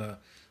kind of like in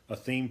a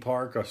theme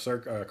park,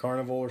 a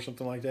carnival or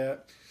something like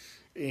that.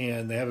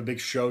 And they have a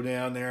big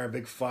showdown there, a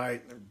big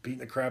fight. They're beating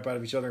the crap out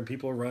of each other, and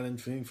people are running,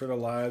 fleeing for their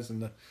lives,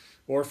 and the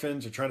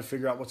orphans are trying to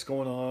figure out what's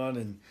going on.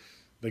 And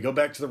they go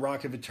back to the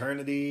Rock of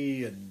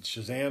Eternity, and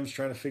Shazam's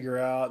trying to figure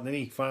out. And then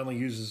he finally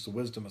uses the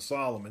wisdom of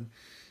Solomon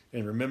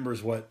and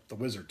remembers what the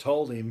wizard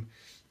told him,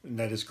 and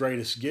that his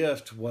greatest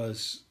gift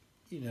was,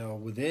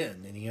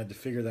 within, and he had to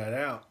figure that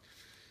out.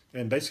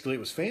 And basically it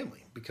was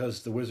family,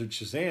 because the wizard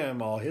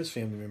Shazam, all his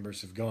family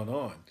members have gone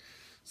on.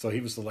 So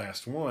he was the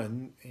last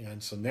one.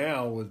 And so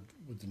now with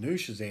the new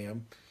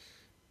Shazam,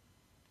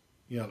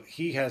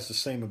 he has the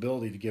same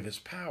ability to give his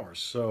powers.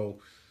 So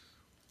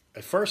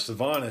at first,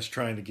 Sivana is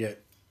trying to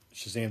get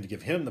Shazam to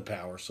give him the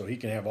power so he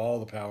can have all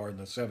the power, and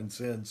the 7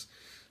 sins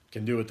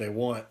can do what they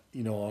want,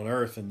 on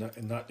Earth, and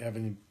not have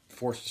any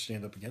force to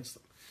stand up against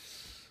them.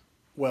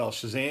 Well,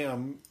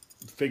 Shazam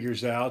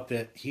figures out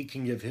that he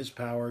can give his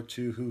power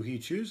to who he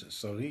chooses.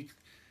 So he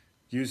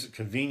uses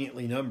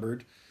conveniently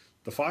numbered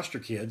the foster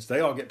kids. They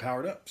all get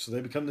powered up, so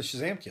they become the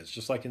Shazam kids,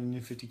 just like in the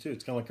New 52.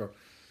 It's kind of like a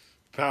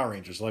Power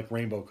Rangers, like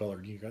rainbow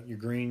colored. You got your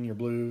green, your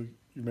blue,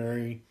 your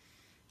Mary.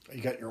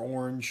 You got your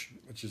orange,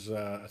 which is,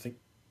 I think,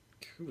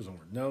 who was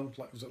orange? No,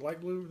 was it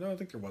light blue? No, I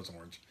think there was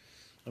orange.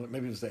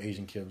 Maybe it was the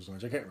Asian kid who was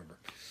orange. I can't remember.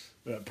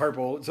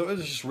 Purple. So it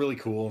was just really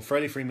cool. And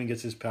Freddie Freeman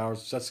gets his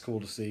powers. So that's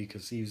cool to see,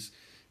 because he's,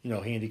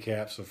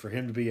 handicapped. So for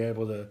him to be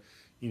able to,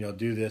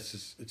 do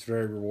this, it's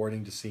very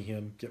rewarding to see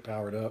him get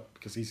powered up,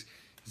 because he's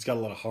got a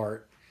lot of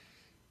heart.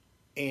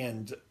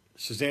 And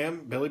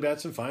Shazam, Billy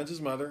Batson finds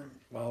his mother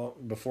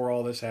before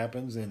all this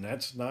happens, and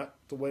that's not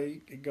the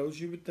way it goes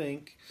you would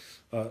think.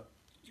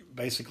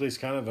 Basically, it's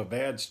kind of a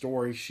bad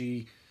story.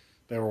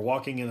 They were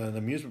walking in an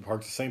amusement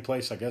park, the same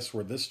place, I guess,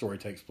 where this story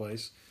takes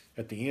place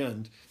at the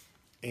end,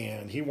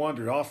 and he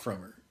wandered off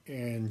from her,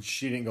 and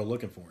she didn't go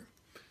looking for him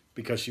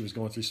because she was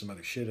going through some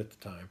other shit at the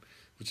time,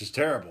 which is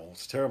terrible.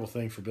 It's a terrible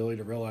thing for Billy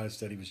to realize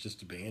that he was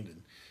just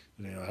abandoned.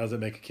 How does that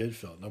make a kid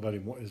feel?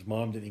 His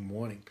mom didn't even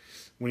want him.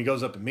 When he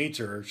goes up and meets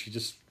her, she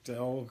just,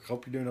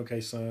 hope you're doing okay,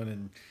 son,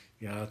 and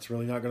it's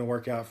really not going to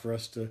work out for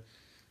us to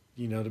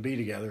to be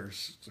together.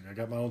 So I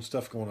got my own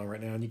stuff going on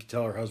right now. And you can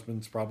tell her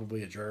husband's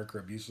probably a jerk or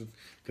abusive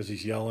because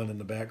he's yelling in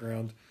the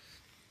background.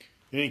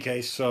 In any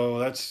case, so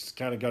that's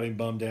kind of got him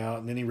bummed out.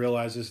 And then he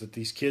realizes that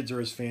these kids are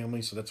his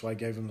family, so that's why I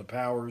gave him the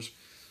powers.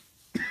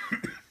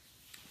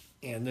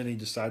 And then he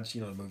decides, to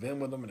move in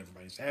with them, and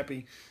everybody's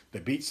happy. They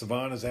beat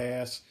Savannah's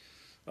ass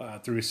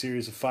through a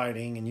series of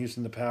fighting and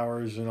using the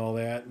powers and all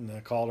that.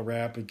 And Call to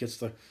Rap, it gets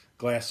the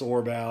glass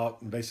orb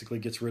out and basically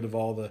gets rid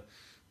of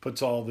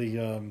puts all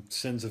the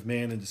sins of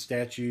man into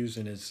statues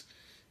in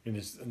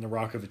the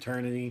Rock of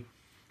Eternity.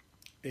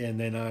 And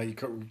then you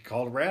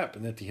Call to Rap,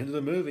 and at the end of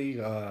the movie,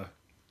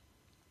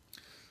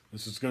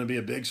 this is going to be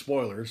a big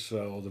spoiler.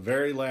 So the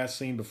very last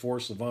scene before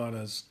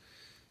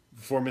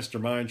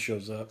Mr. Mind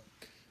shows up,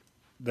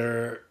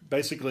 they're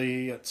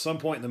basically at some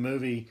point in the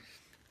movie,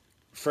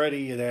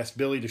 Freddy had asked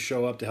Billy to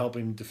show up to help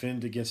him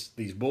defend against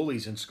these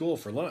bullies in school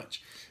for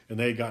lunch. And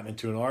they had gotten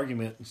into an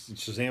argument. And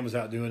Shazam was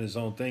out doing his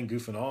own thing,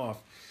 goofing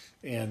off.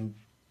 And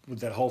with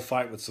that whole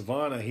fight with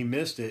Savannah, he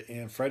missed it,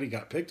 and Freddy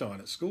got picked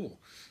on at school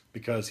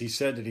because he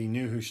said that he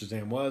knew who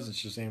Shazam was and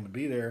Shazam would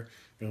be there.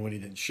 And when he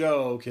didn't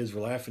show, kids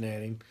were laughing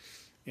at him.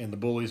 And the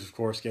bullies, of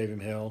course, gave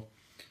him hell.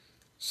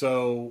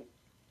 So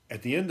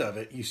at the end of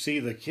it, you see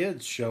the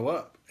kids show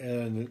up.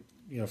 And,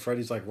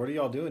 Freddy's like, what are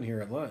y'all doing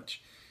here at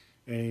lunch?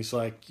 And he's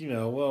like,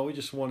 well, we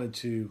just wanted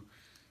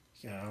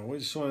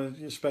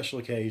a special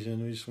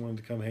occasion. We just wanted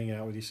to come hang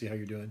out with you, see how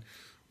you're doing.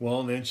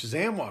 Well, and then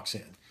Shazam walks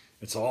in.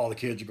 And so all the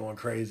kids are going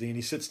crazy. And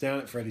he sits down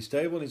at Freddy's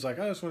table, and he's like,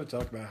 I just want to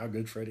talk about how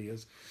good Freddy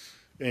is.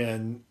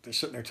 And they're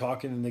sitting there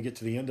talking, and they get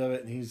to the end of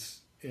it,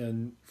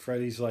 and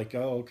Freddy's like,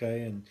 oh,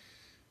 okay. And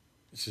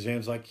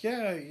Shazam's like,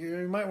 yeah,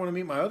 you might want to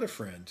meet my other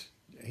friend.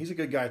 He's a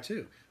good guy,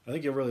 too. I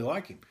think you'll really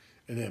like him.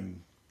 And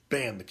then,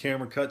 bam, the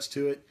camera cuts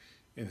to it.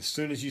 And as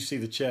soon as you see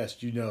the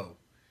chest,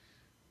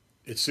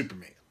 it's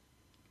Superman.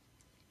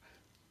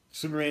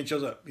 Superman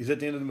shows up. He's at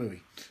the end of the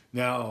movie.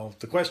 Now,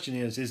 the question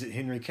is it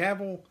Henry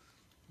Cavill?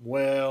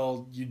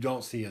 Well, you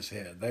don't see his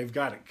head. They've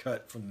got it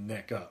cut from the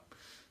neck up.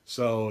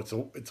 So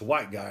it's a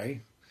white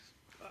guy.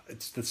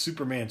 It's the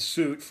Superman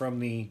suit from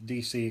the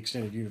DC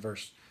Extended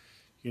Universe,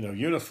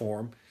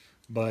 uniform.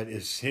 But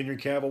is Henry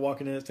Cavill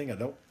walking in that thing? I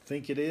don't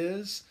think it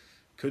is.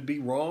 Could be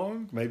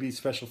wrong. Maybe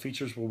special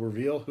features will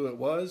reveal who it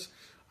was.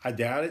 I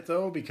doubt it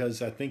though,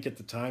 because I think at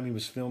the time he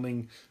was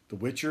filming The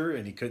Witcher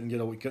and he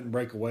couldn't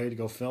break away to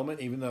go film it,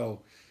 even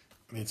though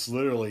it's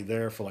literally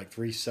there for like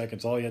 3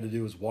 seconds. All he had to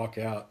do was walk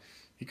out.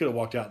 He could have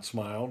walked out and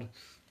smiled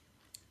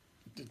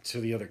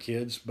to the other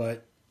kids,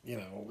 but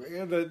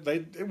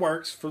it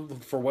works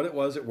for what it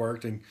was. It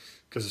worked, and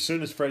because as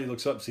soon as Freddy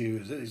looks up,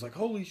 he's like,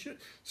 "Holy shit!"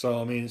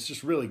 So it's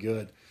just really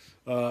good.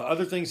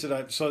 Other things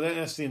that's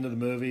the end of the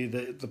movie.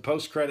 The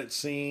post credit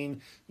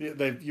scene,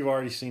 you've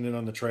already seen it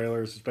on the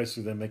trailers. It's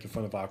basically them making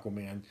fun of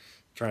Aquaman,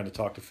 trying to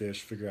talk to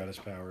fish, figure out his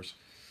powers.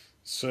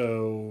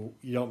 So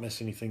you don't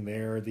miss anything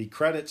there. The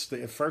credits,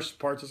 the first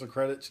parts of the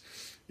credits,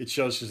 it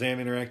shows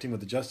Shazam interacting with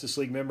the Justice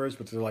League members,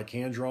 but they're like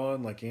hand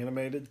drawn, like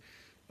animated.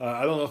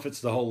 I don't know if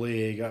it's the whole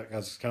league. I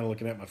was kind of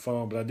looking at my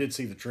phone, but I did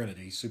see the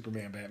Trinity: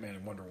 Superman, Batman,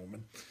 and Wonder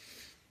Woman.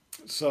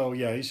 So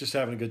yeah, he's just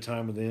having a good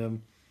time with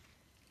them.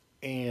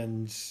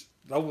 And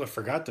I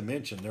forgot to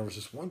mention, there was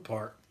this one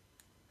part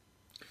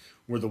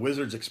where the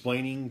Wizard's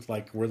explaining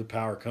like where the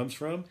power comes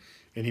from,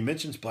 and he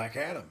mentions Black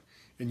Adam.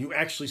 And you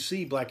actually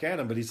see Black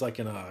Adam, but he's like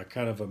in a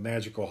kind of a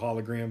magical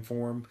hologram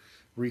form,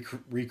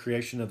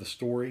 recreation of the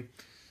story.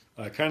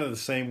 Kind of the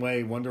same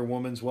way Wonder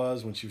Woman's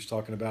was when she was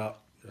talking about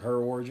her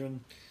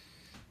origin.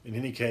 In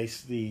any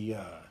case, you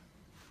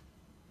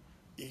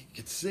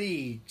could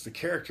see the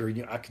character.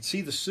 I could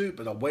see the suit,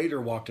 but a waiter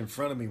walked in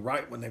front of me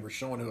right when they were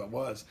showing who it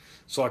was.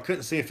 So I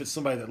couldn't see if it's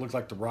somebody that looked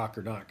like The Rock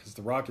or not, because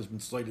The Rock has been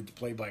slated to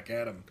play Black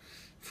Adam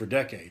for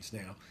decades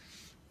now.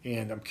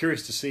 And I'm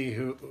curious to see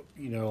how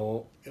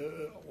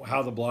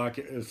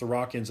if The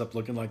Rock ends up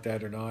looking like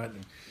that or not.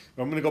 And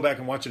I'm going to go back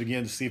and watch it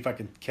again to see if I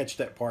can catch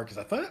that part, because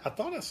I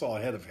thought I saw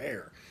a head of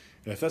hair.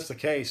 And if that's the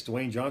case,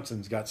 Dwayne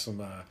Johnson's got some.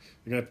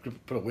 You're going to have to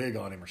put a wig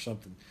on him or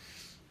something.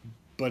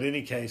 But in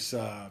any case,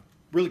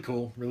 really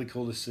cool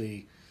to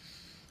see.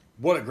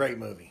 What a great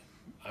movie!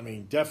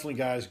 Definitely,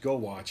 guys, go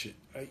watch it.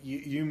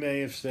 You may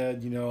have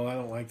said, I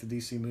don't like the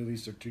DC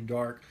movies; they're too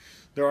dark.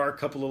 There are a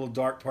couple little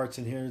dark parts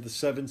in here. The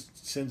 7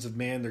 sins of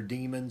man, they're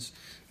demons.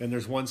 And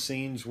there's one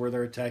scene where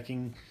they're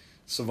attacking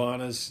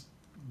Savannah's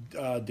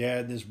dad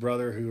and his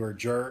brother, who are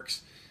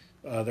jerks.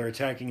 They're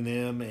attacking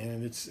them,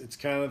 and it's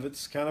kind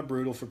of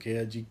brutal for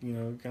kids.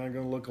 You kind of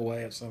going to look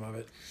away at some of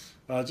it,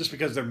 just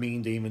because they're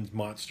mean demons,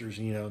 monsters,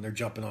 and they're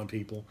jumping on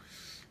people,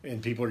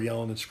 and people are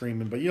yelling and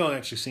screaming. But you don't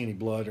actually see any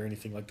blood or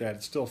anything like that.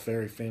 It's still a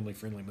very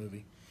family-friendly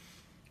movie.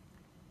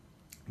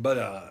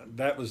 But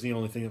that was the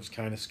only thing that was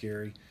kind of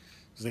scary.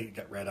 They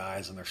got red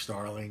eyes and they're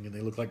snarling and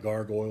they look like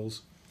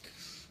gargoyles.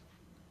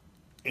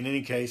 In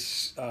any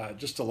case,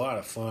 just a lot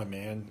of fun,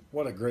 man.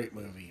 What a great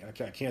movie. I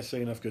can't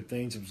say enough good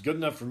things. It was good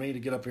enough for me to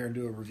get up here and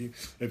do a review.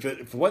 If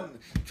it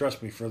wasn't,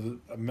 trust me, for the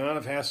amount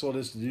of hassle it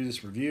is to do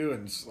this review,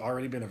 and it's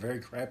already been a very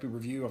crappy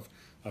review.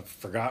 I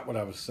forgot what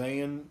I was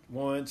saying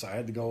once. I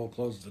had to go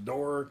close the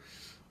door.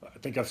 I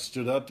think I've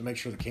stood up to make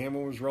sure the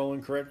camera was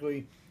rolling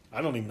correctly.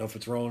 I don't even know if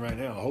it's rolling right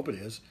now. I hope it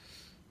is.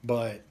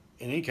 But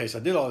in any case, I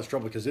did all this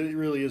trouble because it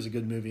really is a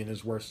good movie and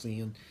is worth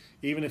seeing.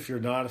 Even if you're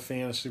not a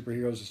fan of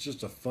superheroes, it's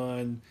just a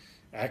fun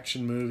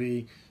action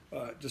movie,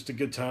 just a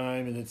good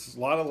time, and it's a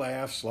lot of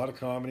laughs, a lot of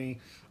comedy.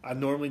 I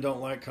normally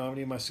don't like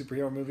comedy in my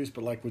superhero movies,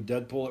 but like with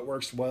Deadpool, it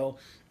works well.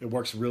 It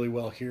works really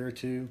well here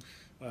too.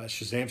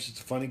 Shazam's just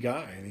a funny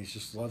guy, and he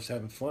just loves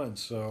having fun.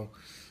 So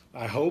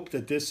I hope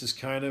that this is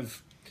kind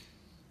of,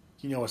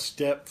 a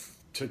step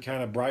to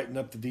kind of brighten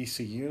up the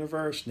DC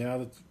universe. Now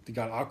that they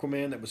got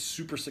Aquaman that was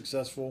super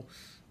successful,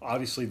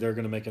 obviously they're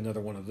going to make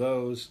another one of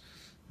those.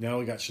 Now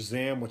we got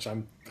Shazam, which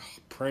I'm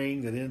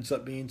praying that ends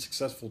up being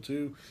successful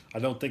too. I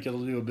don't think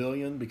it'll do $1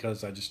 billion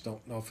because I just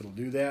don't know if it'll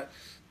do that,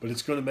 but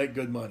it's going to make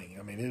good money.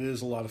 I mean, it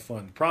is a lot of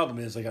fun. The problem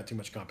is they got too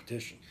much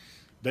competition.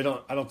 I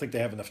don't think they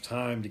have enough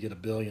time to get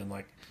 $1 billion.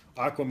 Like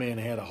Aquaman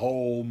had a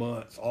whole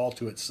month all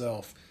to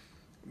itself.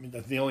 I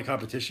mean, the only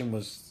competition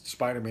was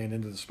Spider-Man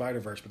Into the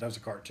Spider-Verse, but that was a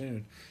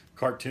cartoon.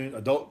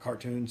 Adult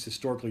cartoons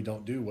historically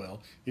don't do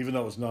well, even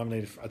though it was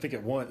nominated for, I think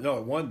it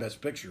won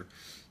Best Picture.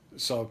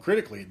 So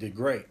critically it did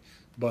great.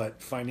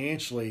 But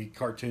financially,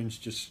 cartoons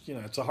just,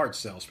 it's a hard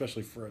sell,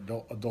 especially for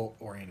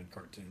adult-oriented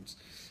cartoons.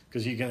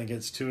 Because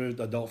it's too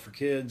adult for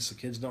kids. The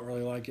kids don't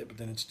really like it, but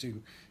then it's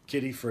too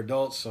kiddie for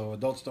adults. So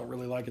adults don't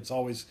really like it. It's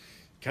always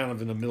kind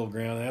of in the middle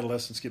ground.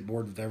 Adolescents get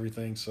bored with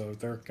everything, so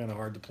they're kind of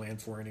hard to plan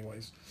for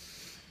anyways.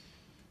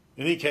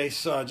 In any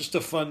case, just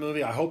a fun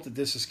movie. I hope that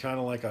this is kind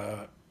of like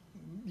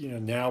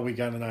now we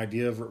got an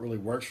idea of what really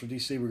works for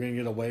DC. We're going to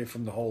get away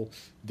from the whole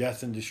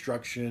death and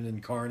destruction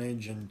and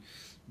carnage and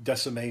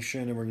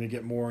decimation, and we're going to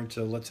get more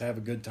into let's have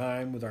a good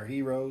time with our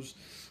heroes.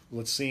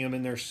 Let's see them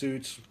in their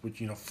suits,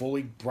 which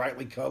fully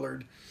brightly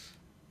colored,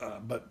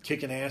 but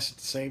kicking ass at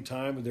the same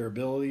time with their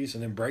abilities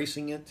and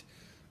embracing it.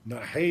 No,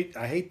 I hate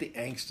the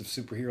angst of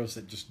superheroes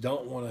that just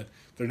don't want to.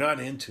 They're not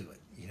into it.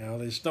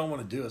 They just don't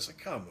want to do it. It's like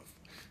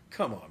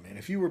come on, man.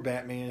 If you were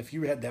Batman, if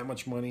you had that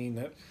much money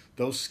and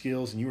those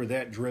skills, and you were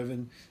that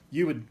driven,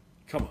 you would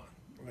come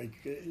on. Like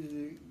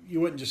you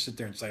wouldn't just sit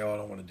there and say, "Oh, I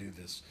don't want to do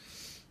this."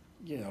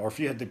 Or if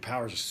you had the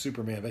powers of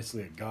Superman,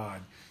 basically a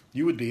god,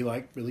 you would be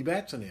like Billy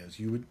Batson is.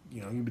 You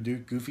would do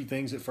goofy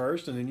things at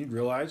first, and then you'd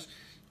realize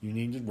you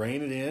need to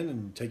rein it in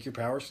and take your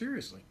power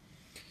seriously.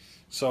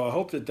 So I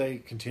hope that they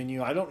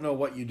continue. I don't know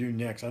what you do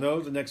next. I know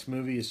the next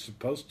movie is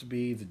supposed to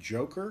be The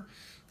Joker,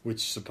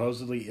 which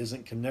supposedly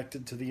isn't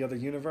connected to the other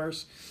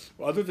universe.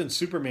 Well, other than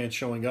Superman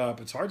showing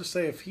up, it's hard to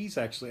say if he's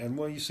actually. And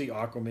you see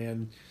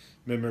Aquaman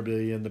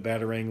memorabilia, and the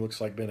Batarang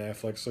looks like Ben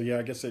Affleck. So yeah,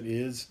 I guess it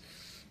is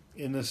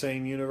in the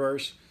same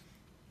universe.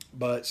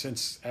 But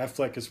since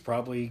Affleck is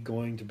probably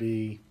going to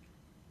be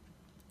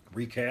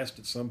recast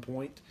at some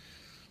point,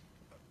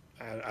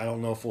 I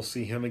don't know if we'll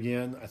see him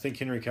again. I think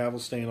Henry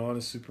Cavill's staying on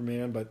as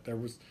Superman, but there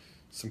was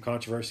some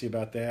controversy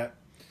about that.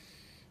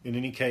 In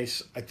any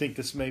case, I think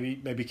this maybe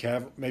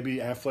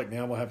Affleck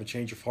now will have a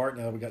change of heart.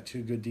 Now we got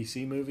 2 good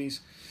DC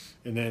movies,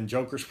 and then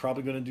Joker's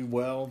probably going to do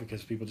well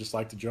because people just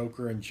like the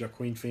Joker, and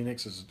Joaquin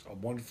Phoenix is a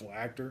wonderful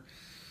actor,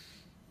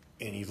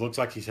 and he looks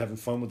like he's having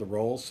fun with the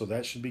role, so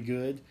that should be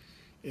good.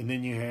 And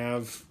then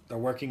they're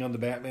working on the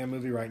Batman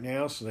movie right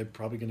now, so they're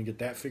probably going to get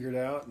that figured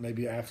out.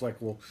 Maybe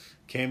Affleck will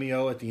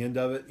cameo at the end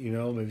of it,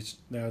 maybe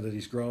now that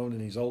he's grown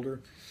and he's older,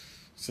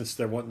 since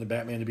they're wanting the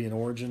Batman to be an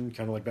origin,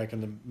 kind of like back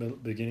in the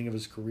beginning of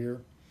his career.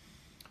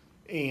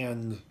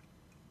 And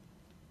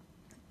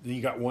then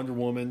you got Wonder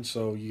Woman,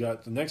 so you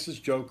got the next is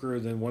Joker,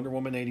 then Wonder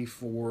Woman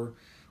 84,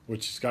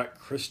 which has got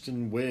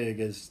Kristen Wiig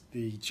as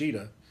the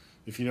Cheetah.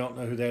 If you don't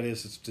know who that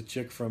is, it's the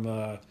chick from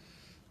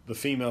the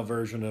female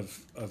version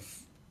of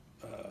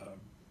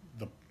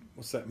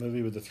what's that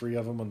movie with the 3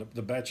 of them on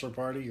the Bachelor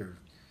Party or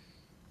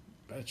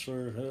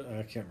Bachelor?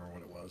 I can't remember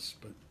what it was,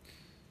 but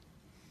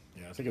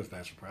yeah, I think it was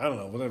Bachelor Party. I don't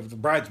know, whatever. The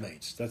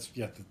Bridesmaids. That's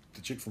the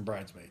chick from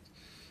Bridesmaids,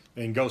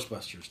 and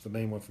Ghostbusters, the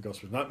main one from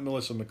Ghostbusters, not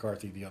Melissa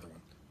McCarthy, the other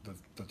one,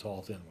 the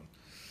tall thin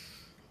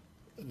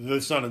one.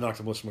 It's not a knock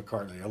to Melissa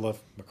McCarthy. I love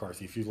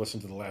McCarthy. If you listen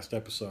to the last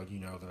episode, you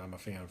know that I'm a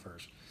fan of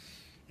hers.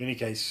 In any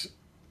case,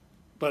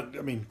 but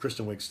I mean,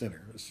 Kristen Wiig's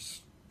thinner.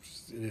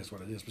 It is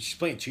what it is. But she's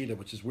playing Cheetah,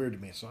 which is weird to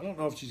me. So I don't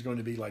know if she's going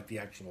to be like the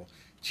actual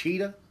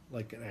Cheetah,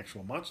 like an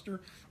actual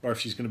monster, or if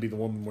she's going to be the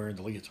woman wearing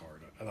the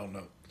leotard. I don't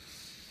know.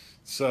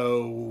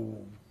 So,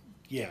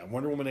 yeah,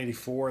 Wonder Woman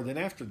 84. Then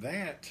after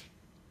that,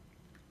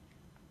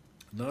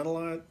 not a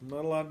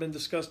lot been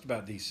discussed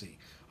about DC.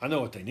 I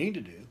know what they need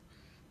to do.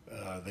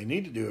 They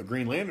need to do a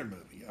Green Lantern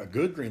movie, a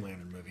good Green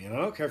Lantern movie. And I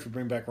don't care if you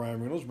bring back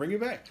Ryan Reynolds, bring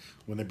it back.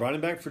 When they brought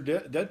him back for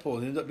Deadpool,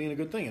 it ended up being a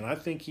good thing. And I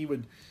think he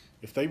would,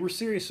 if they were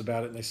serious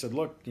about it and they said,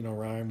 look,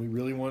 Ryan, we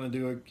really want to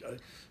do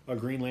a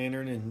Green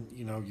Lantern, and,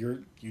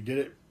 you did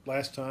it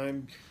last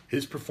time.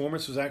 His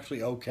performance was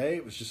actually okay.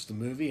 It was just the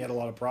movie had a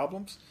lot of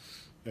problems.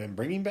 And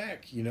bring him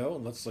back,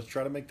 and let's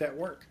try to make that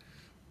work.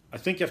 I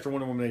think after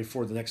Wonder Woman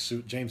 84, the next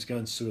James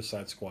Gunn's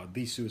Suicide Squad,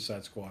 The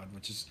Suicide Squad,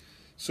 which is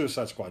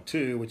Suicide Squad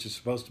 2, which is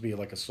supposed to be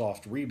like a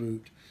soft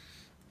reboot.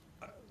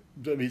 I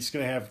mean, it's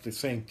going to have the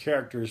same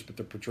characters, but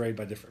they're portrayed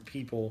by different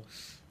people.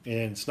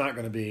 And it's not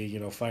going to be,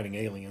 fighting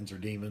aliens or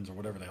demons or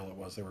whatever the hell it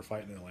was they were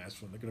fighting in the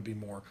last one. They're going to be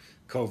more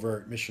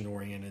covert,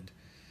 mission-oriented.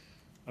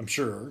 I'm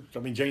sure. I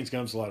mean, James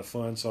Gunn's a lot of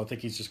fun, so I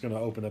think he's just going to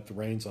open up the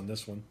reins on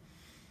this one.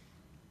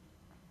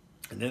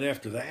 And then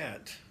after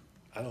that,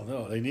 I don't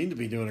know. They need to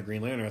be doing a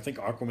Green Lantern. I think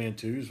Aquaman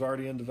 2 is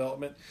already in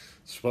development.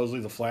 Supposedly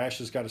The Flash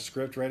has got a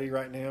script ready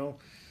right now.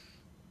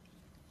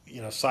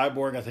 You know,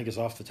 Cyborg, I think, is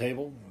off the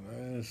table.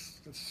 It's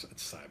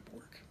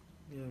Cyborg.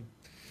 You know,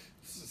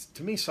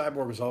 to me,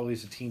 Cyborg was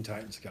always a Teen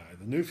Titans guy.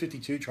 The New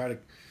 52 tried to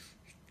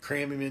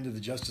cram him into the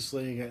Justice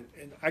League,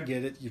 and I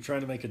get it. You're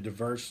trying to make a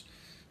diverse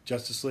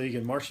Justice League.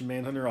 And Martian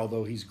Manhunter,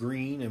 although he's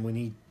green, and when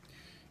he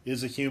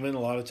is a human, a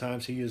lot of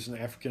times he is an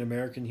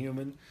African-American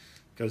human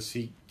because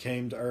he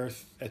came to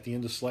Earth at the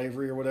end of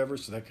slavery or whatever,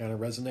 so that kind of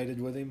resonated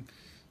with him.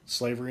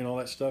 Slavery and all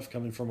that stuff,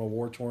 coming from a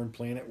war-torn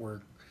planet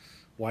where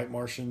white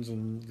Martians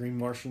and green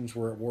Martians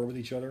were at war with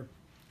each other.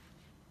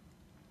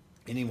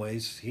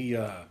 Anyways,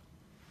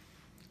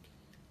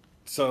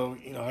 so,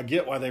 you know, I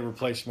get why they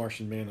replaced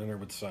Martian Manhunter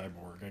with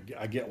Cyborg.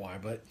 I get why,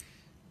 but,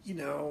 you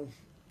know,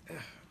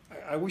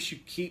 I wish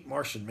you'd keep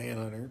Martian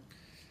Manhunter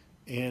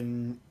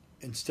and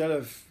instead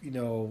of, you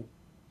know,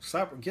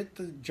 Cyborg, get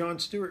the John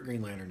Stewart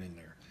Green Lantern in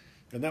there.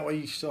 And that way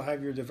you still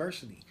have your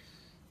diversity.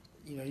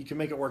 You know, you can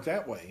make it work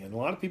that way. And to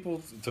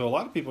a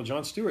lot of people,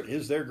 John Stewart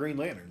is their Green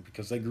Lantern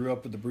because they grew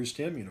up with the Bruce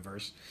Timm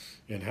universe.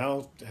 And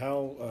how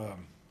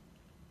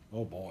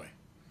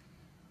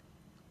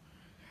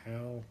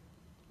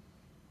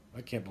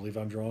I can't believe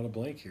I'm drawing a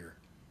blank here.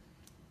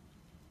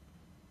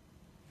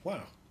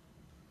 Wow.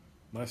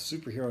 My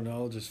superhero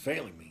knowledge is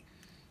failing me.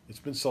 It's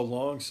been so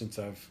long since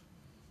I've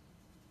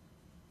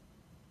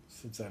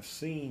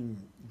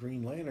seen a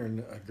Green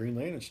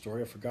Lantern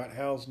story. I forgot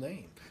Hal's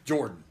name.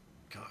 Jordan.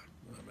 God,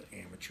 I'm an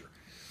amateur.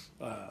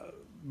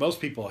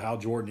 Most people, Hal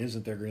Jordan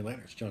isn't their Green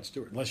Lantern. It's John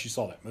Stewart, unless you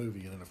saw that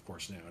movie. And then, of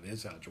course, now it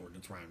is Hal Jordan.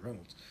 It's Ryan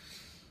Reynolds.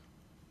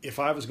 If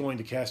I was going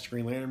to cast a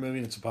Green Lantern movie,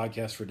 and it's a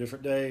podcast for a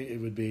different day, it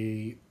would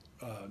be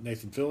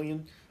Nathan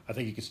Fillion. I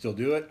think you can still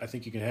do it. I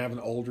think you can have an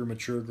older,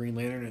 mature Green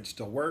Lantern and it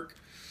still work.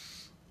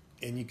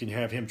 And you can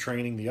have him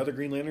training the other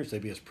Green Lanterns.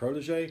 They'd be his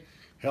protege.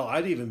 Hell,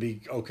 I'd even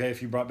be okay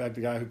if you brought back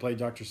the guy who played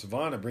Dr.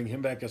 Sivana, bring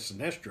him back as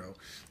Sinestro,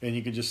 and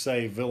you could just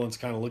say villains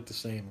kind of look the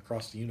same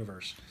across the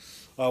universe.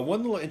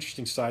 One little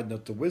interesting side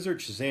note, the Wizard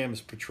Shazam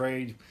is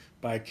portrayed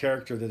by a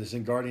character that is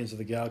in Guardians of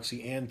the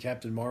Galaxy and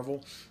Captain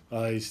Marvel.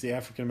 He's the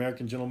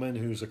African-American gentleman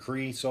who's a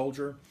Kree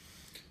soldier.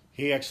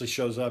 He actually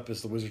shows up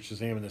as the Wizard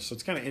Shazam in this. So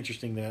it's kind of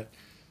interesting that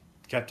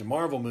Captain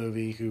Marvel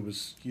movie, who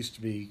used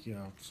to be, you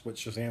know, what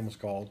Shazam was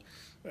called,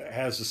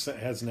 has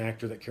an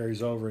actor that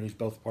carries over, and he's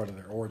both part of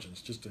their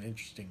origins. Just an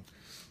interesting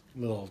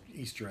little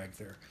Easter egg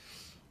there.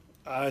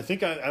 I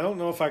think I don't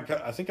know if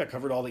I think I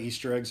covered all the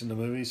Easter eggs in the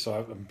movie.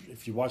 So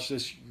if you watch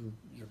this,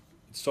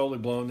 it's totally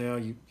blown now.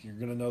 You're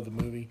going to know the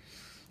movie.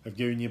 I've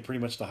given you pretty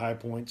much the high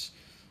points.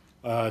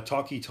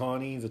 Talkie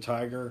Tawny, the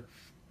tiger.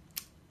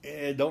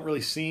 Don't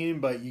really see him,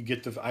 but you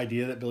get the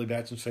idea that Billy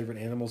Batson's favorite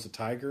animal is a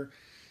tiger.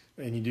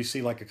 And you do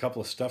see like a couple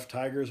of stuffed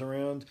tigers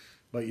around,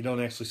 but you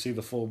don't actually see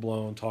the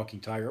full-blown talking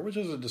tiger, which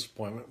is a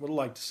disappointment. Would have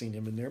liked to seen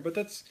him in there, but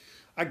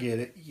I get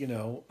it, you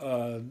know.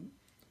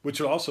 Which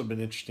would also have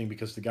been interesting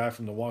because the guy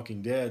from The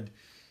Walking Dead,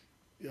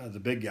 the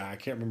big guy, I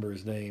can't remember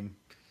his name,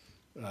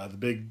 the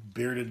big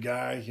bearded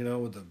guy, you know,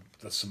 with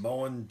the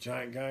Samoan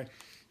giant guy,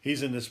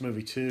 he's in this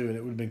movie too, and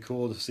it would have been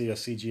cool to see a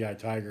CGI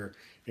tiger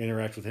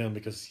interact with him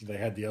because they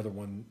had the other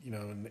one, you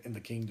know, in the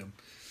kingdom.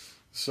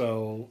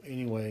 So,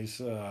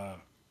 anyways,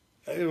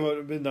 it would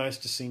have been nice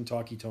to see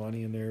Talkie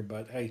Tawny in there,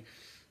 but hey,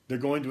 they're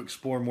going to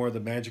explore more of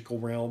the magical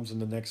realms in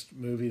the next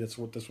movie. That's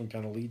what this one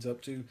kind of leads up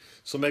to.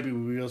 So maybe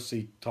we will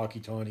see Talkie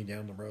Tawny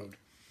down the road.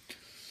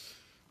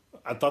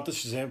 I thought the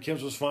Shazam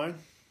Kims was fine.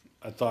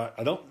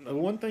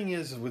 One thing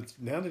is,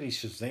 now that he's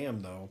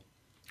Shazam, though,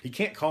 he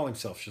can't call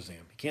himself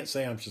Shazam. He can't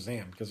say I'm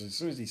Shazam, because as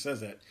soon as he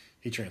says that,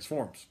 he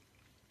transforms.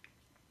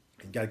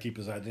 And got to keep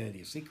his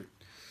identity a secret.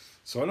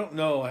 So I don't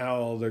know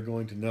how they're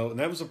going to know. And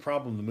that was a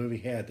problem the movie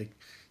had. They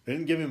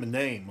didn't give him a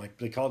name. Like,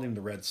 they called him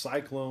the Red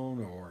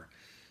Cyclone, or,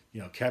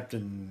 you know,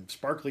 Captain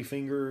Sparkly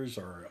Fingers,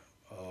 or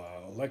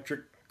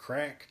Electric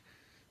Crack,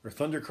 or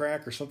Thunder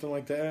Crack, or something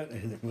like that.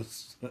 And it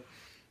was,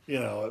 you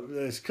know,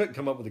 they just couldn't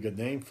come up with a good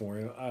name for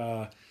him.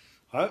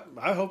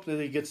 I hope that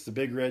he gets the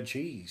Big Red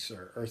Cheese,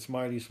 or Earth's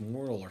Mightiest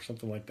Mortal, or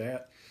something like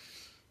that.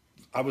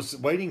 I was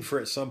waiting for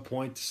at some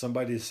point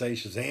somebody to say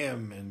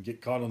Shazam and get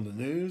caught on the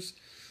news.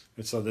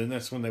 And so then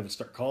that's when they would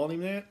start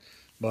calling him that.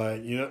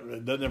 But, you know,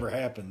 that never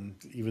happened,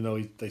 even though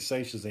they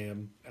say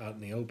Shazam out in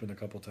the open a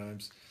couple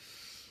times.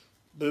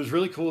 But it was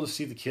really cool to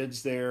see the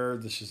kids there,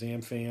 the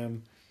Shazam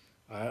fam.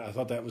 I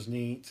thought that was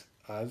neat.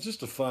 It was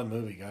just a fun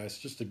movie, guys.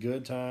 Just a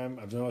good time.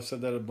 I know I've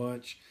said that a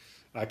bunch.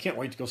 I can't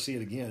wait to go see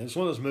it again. It's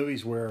one of those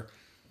movies where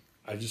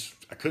I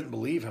couldn't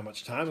believe how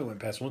much time it went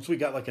past. Once we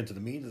got like into the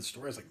meat of the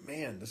story, I was like,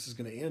 man, this is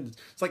going to end.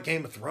 It's like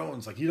Game of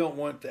Thrones. Like, you don't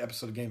want the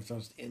episode of Game of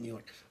Thrones to end. You're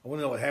like, I want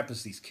to know what happens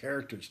to these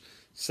characters.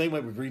 Same way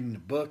with reading the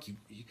book. You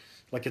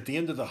like at the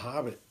end of The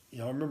Hobbit, you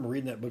know, I remember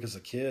reading that book as a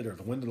kid, or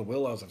The Wind of the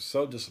Willows. I was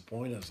so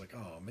disappointed. I was like,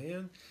 oh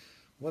man,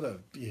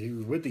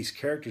 you're with these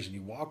characters and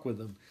you walk with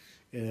them.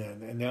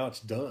 and now it's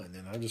done.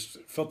 And I just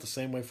felt the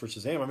same way for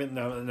Shazam. I mean,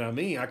 now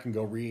me, I can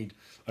go read.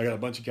 I got a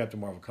bunch of Captain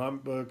Marvel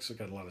comic books. I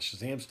got a lot of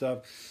Shazam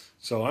stuff,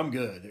 so I'm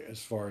good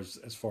as far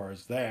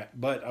as that.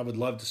 But I would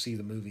love to see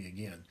the movie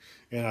again,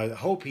 and I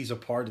hope he's a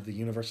part of the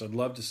universe. I'd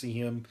love to see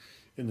him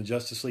in the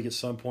Justice League at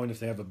some point if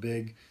they have a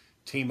big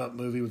team up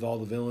movie with all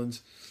the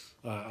villains.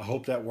 I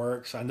hope that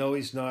works. I know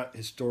he's not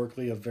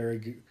historically a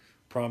very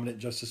prominent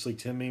Justice League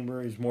team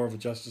member. He's more of a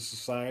Justice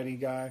Society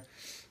guy.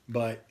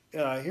 But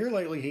here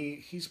lately,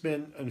 he's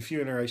been in a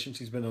few iterations.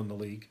 He's been on the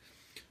League.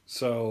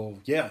 So,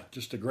 yeah,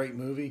 just a great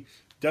movie.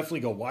 Definitely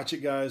go watch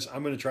it, guys.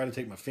 I'm going to try to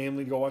take my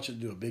family to go watch it,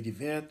 do a big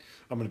event.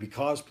 I'm going to be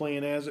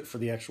cosplaying as it for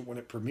the actual when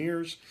it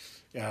premieres.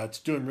 It's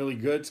doing really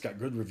good. It's got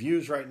good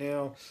reviews right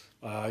now.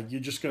 You're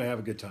just going to have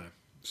a good time.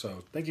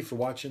 So, thank you for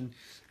watching.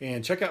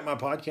 And check out my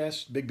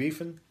podcast, Big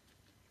Beefin'.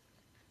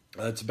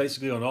 It's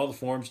basically on all the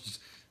forums, just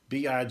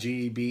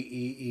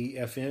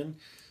BIGBEEFN.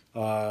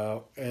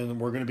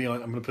 And we're going to be on,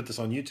 I'm going to put this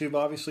on YouTube,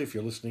 obviously, if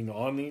you're listening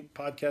on the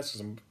podcast,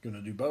 because I'm going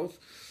to do both.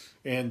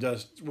 And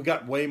we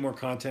got way more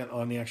content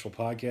on the actual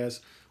podcast.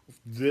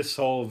 This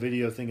whole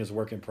video thing is a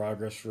work in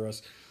progress for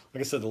us.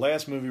 Like I said, the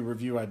last movie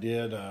review I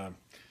did, I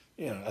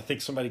think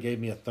somebody gave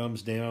me a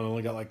thumbs down. I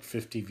only got like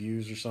 50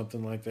 views or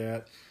something like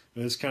that.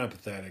 And it's kind of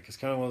pathetic. It's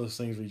kind of one of those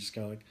things where you just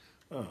kind of like,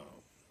 oh,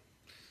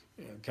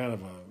 kind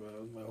of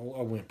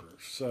a whimper.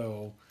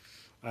 So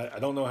I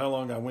don't know how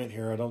long I went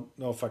here. I don't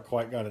know if I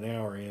quite got an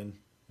hour in.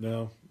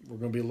 No, we're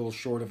going to be a little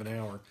short of an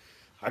hour.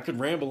 I could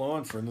ramble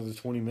on for another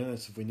 20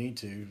 minutes if we need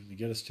to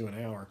get us to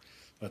an hour.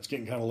 It's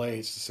getting kind of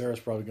late. So Sarah's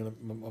probably going to,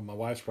 my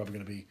wife's probably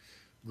going to be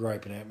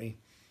griping at me,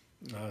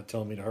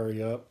 telling me to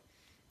hurry up.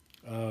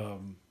 Now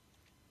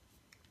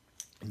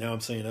I'm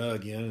saying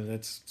again, and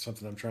that's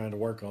something I'm trying to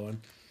work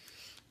on.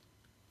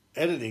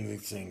 Editing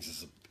these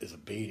things is a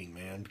beating,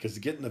 man, because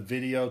getting the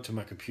video to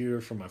my computer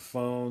from my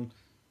phone,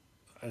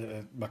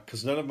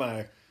 because none of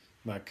my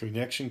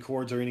connection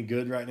cords are any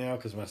good right now,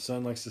 because my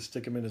son likes to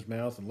stick them in his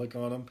mouth and lick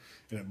on them,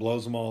 and it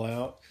blows them all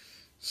out.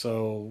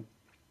 So,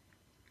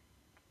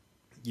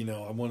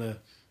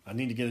 I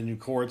need to get a new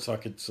cord so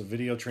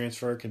video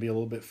transfer can be a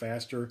little bit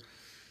faster.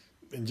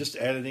 And just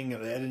the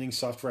editing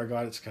software I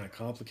got, it's kind of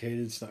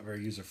complicated. It's not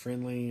very user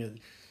friendly, and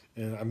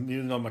I'm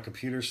muted on my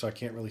computer, so I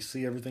can't really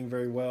see everything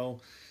very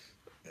well.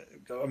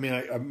 I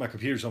mean, my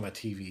computer's on my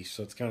TV,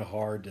 so it's kind of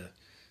hard to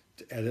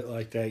edit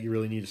like that. You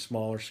really need a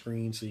smaller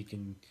screen so you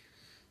can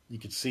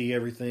see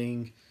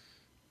everything,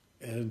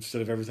 and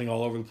instead of everything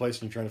all over the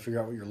place and you're trying to figure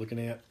out what you're looking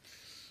at.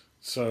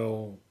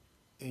 So,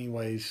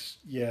 anyways,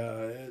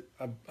 yeah,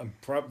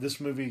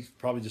 this movie's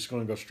probably just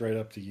going to go straight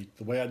up to you.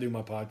 The way I do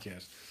my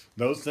podcast,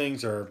 those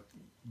things are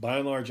by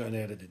and large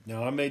unedited.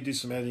 Now, I may do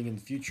some editing in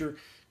the future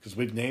because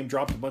we've name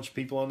dropped a bunch of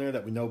people on there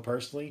that we know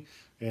personally,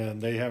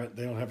 and they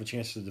don't have a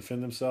chance to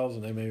defend themselves,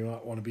 and they may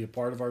not want to be a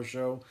part of our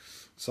show.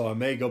 So I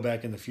may go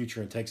back in the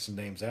future and take some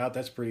names out.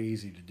 That's pretty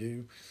easy to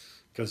do,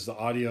 because the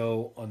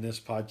audio on this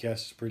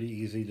podcast is pretty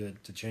easy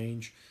to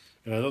change,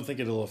 and I don't think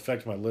it'll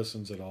affect my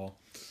listens at all.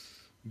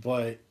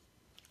 But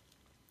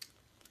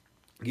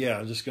yeah,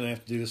 I'm just gonna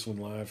have to do this one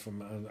live.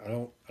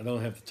 I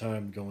don't have the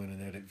time to go in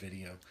and edit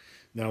video.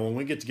 Now, when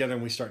we get together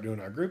and we start doing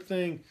our group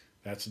thing,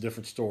 that's a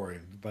different story.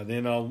 By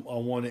then, I'll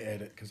want to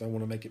edit because I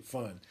want to make it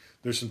fun.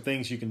 There's some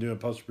things you can do in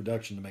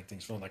post-production to make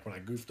things fun. Like when I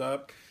goofed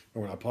up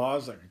or when I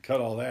paused, I could cut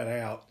all that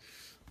out.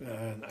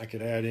 And I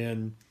could add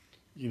in,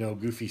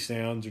 goofy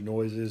sounds or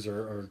noises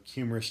or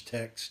humorous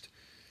text.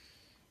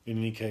 In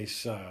any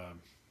case,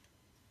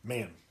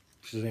 man,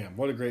 Shazam,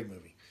 what a great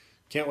movie.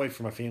 Can't wait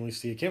for my family to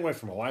see it. Can't wait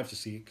for my wife to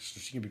see it because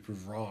she can be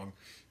proved wrong.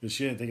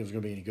 She didn't think it was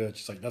going to be any good.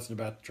 She's like, nothing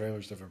about the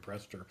trailers have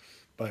impressed her.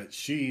 But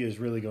she is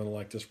really going to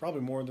like this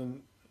probably more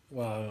than...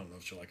 Well, I don't know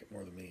if she'll like it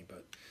more than me,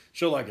 but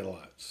she'll like it a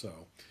lot. So,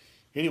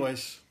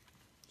 anyways,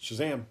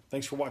 Shazam,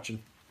 thanks for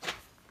watching.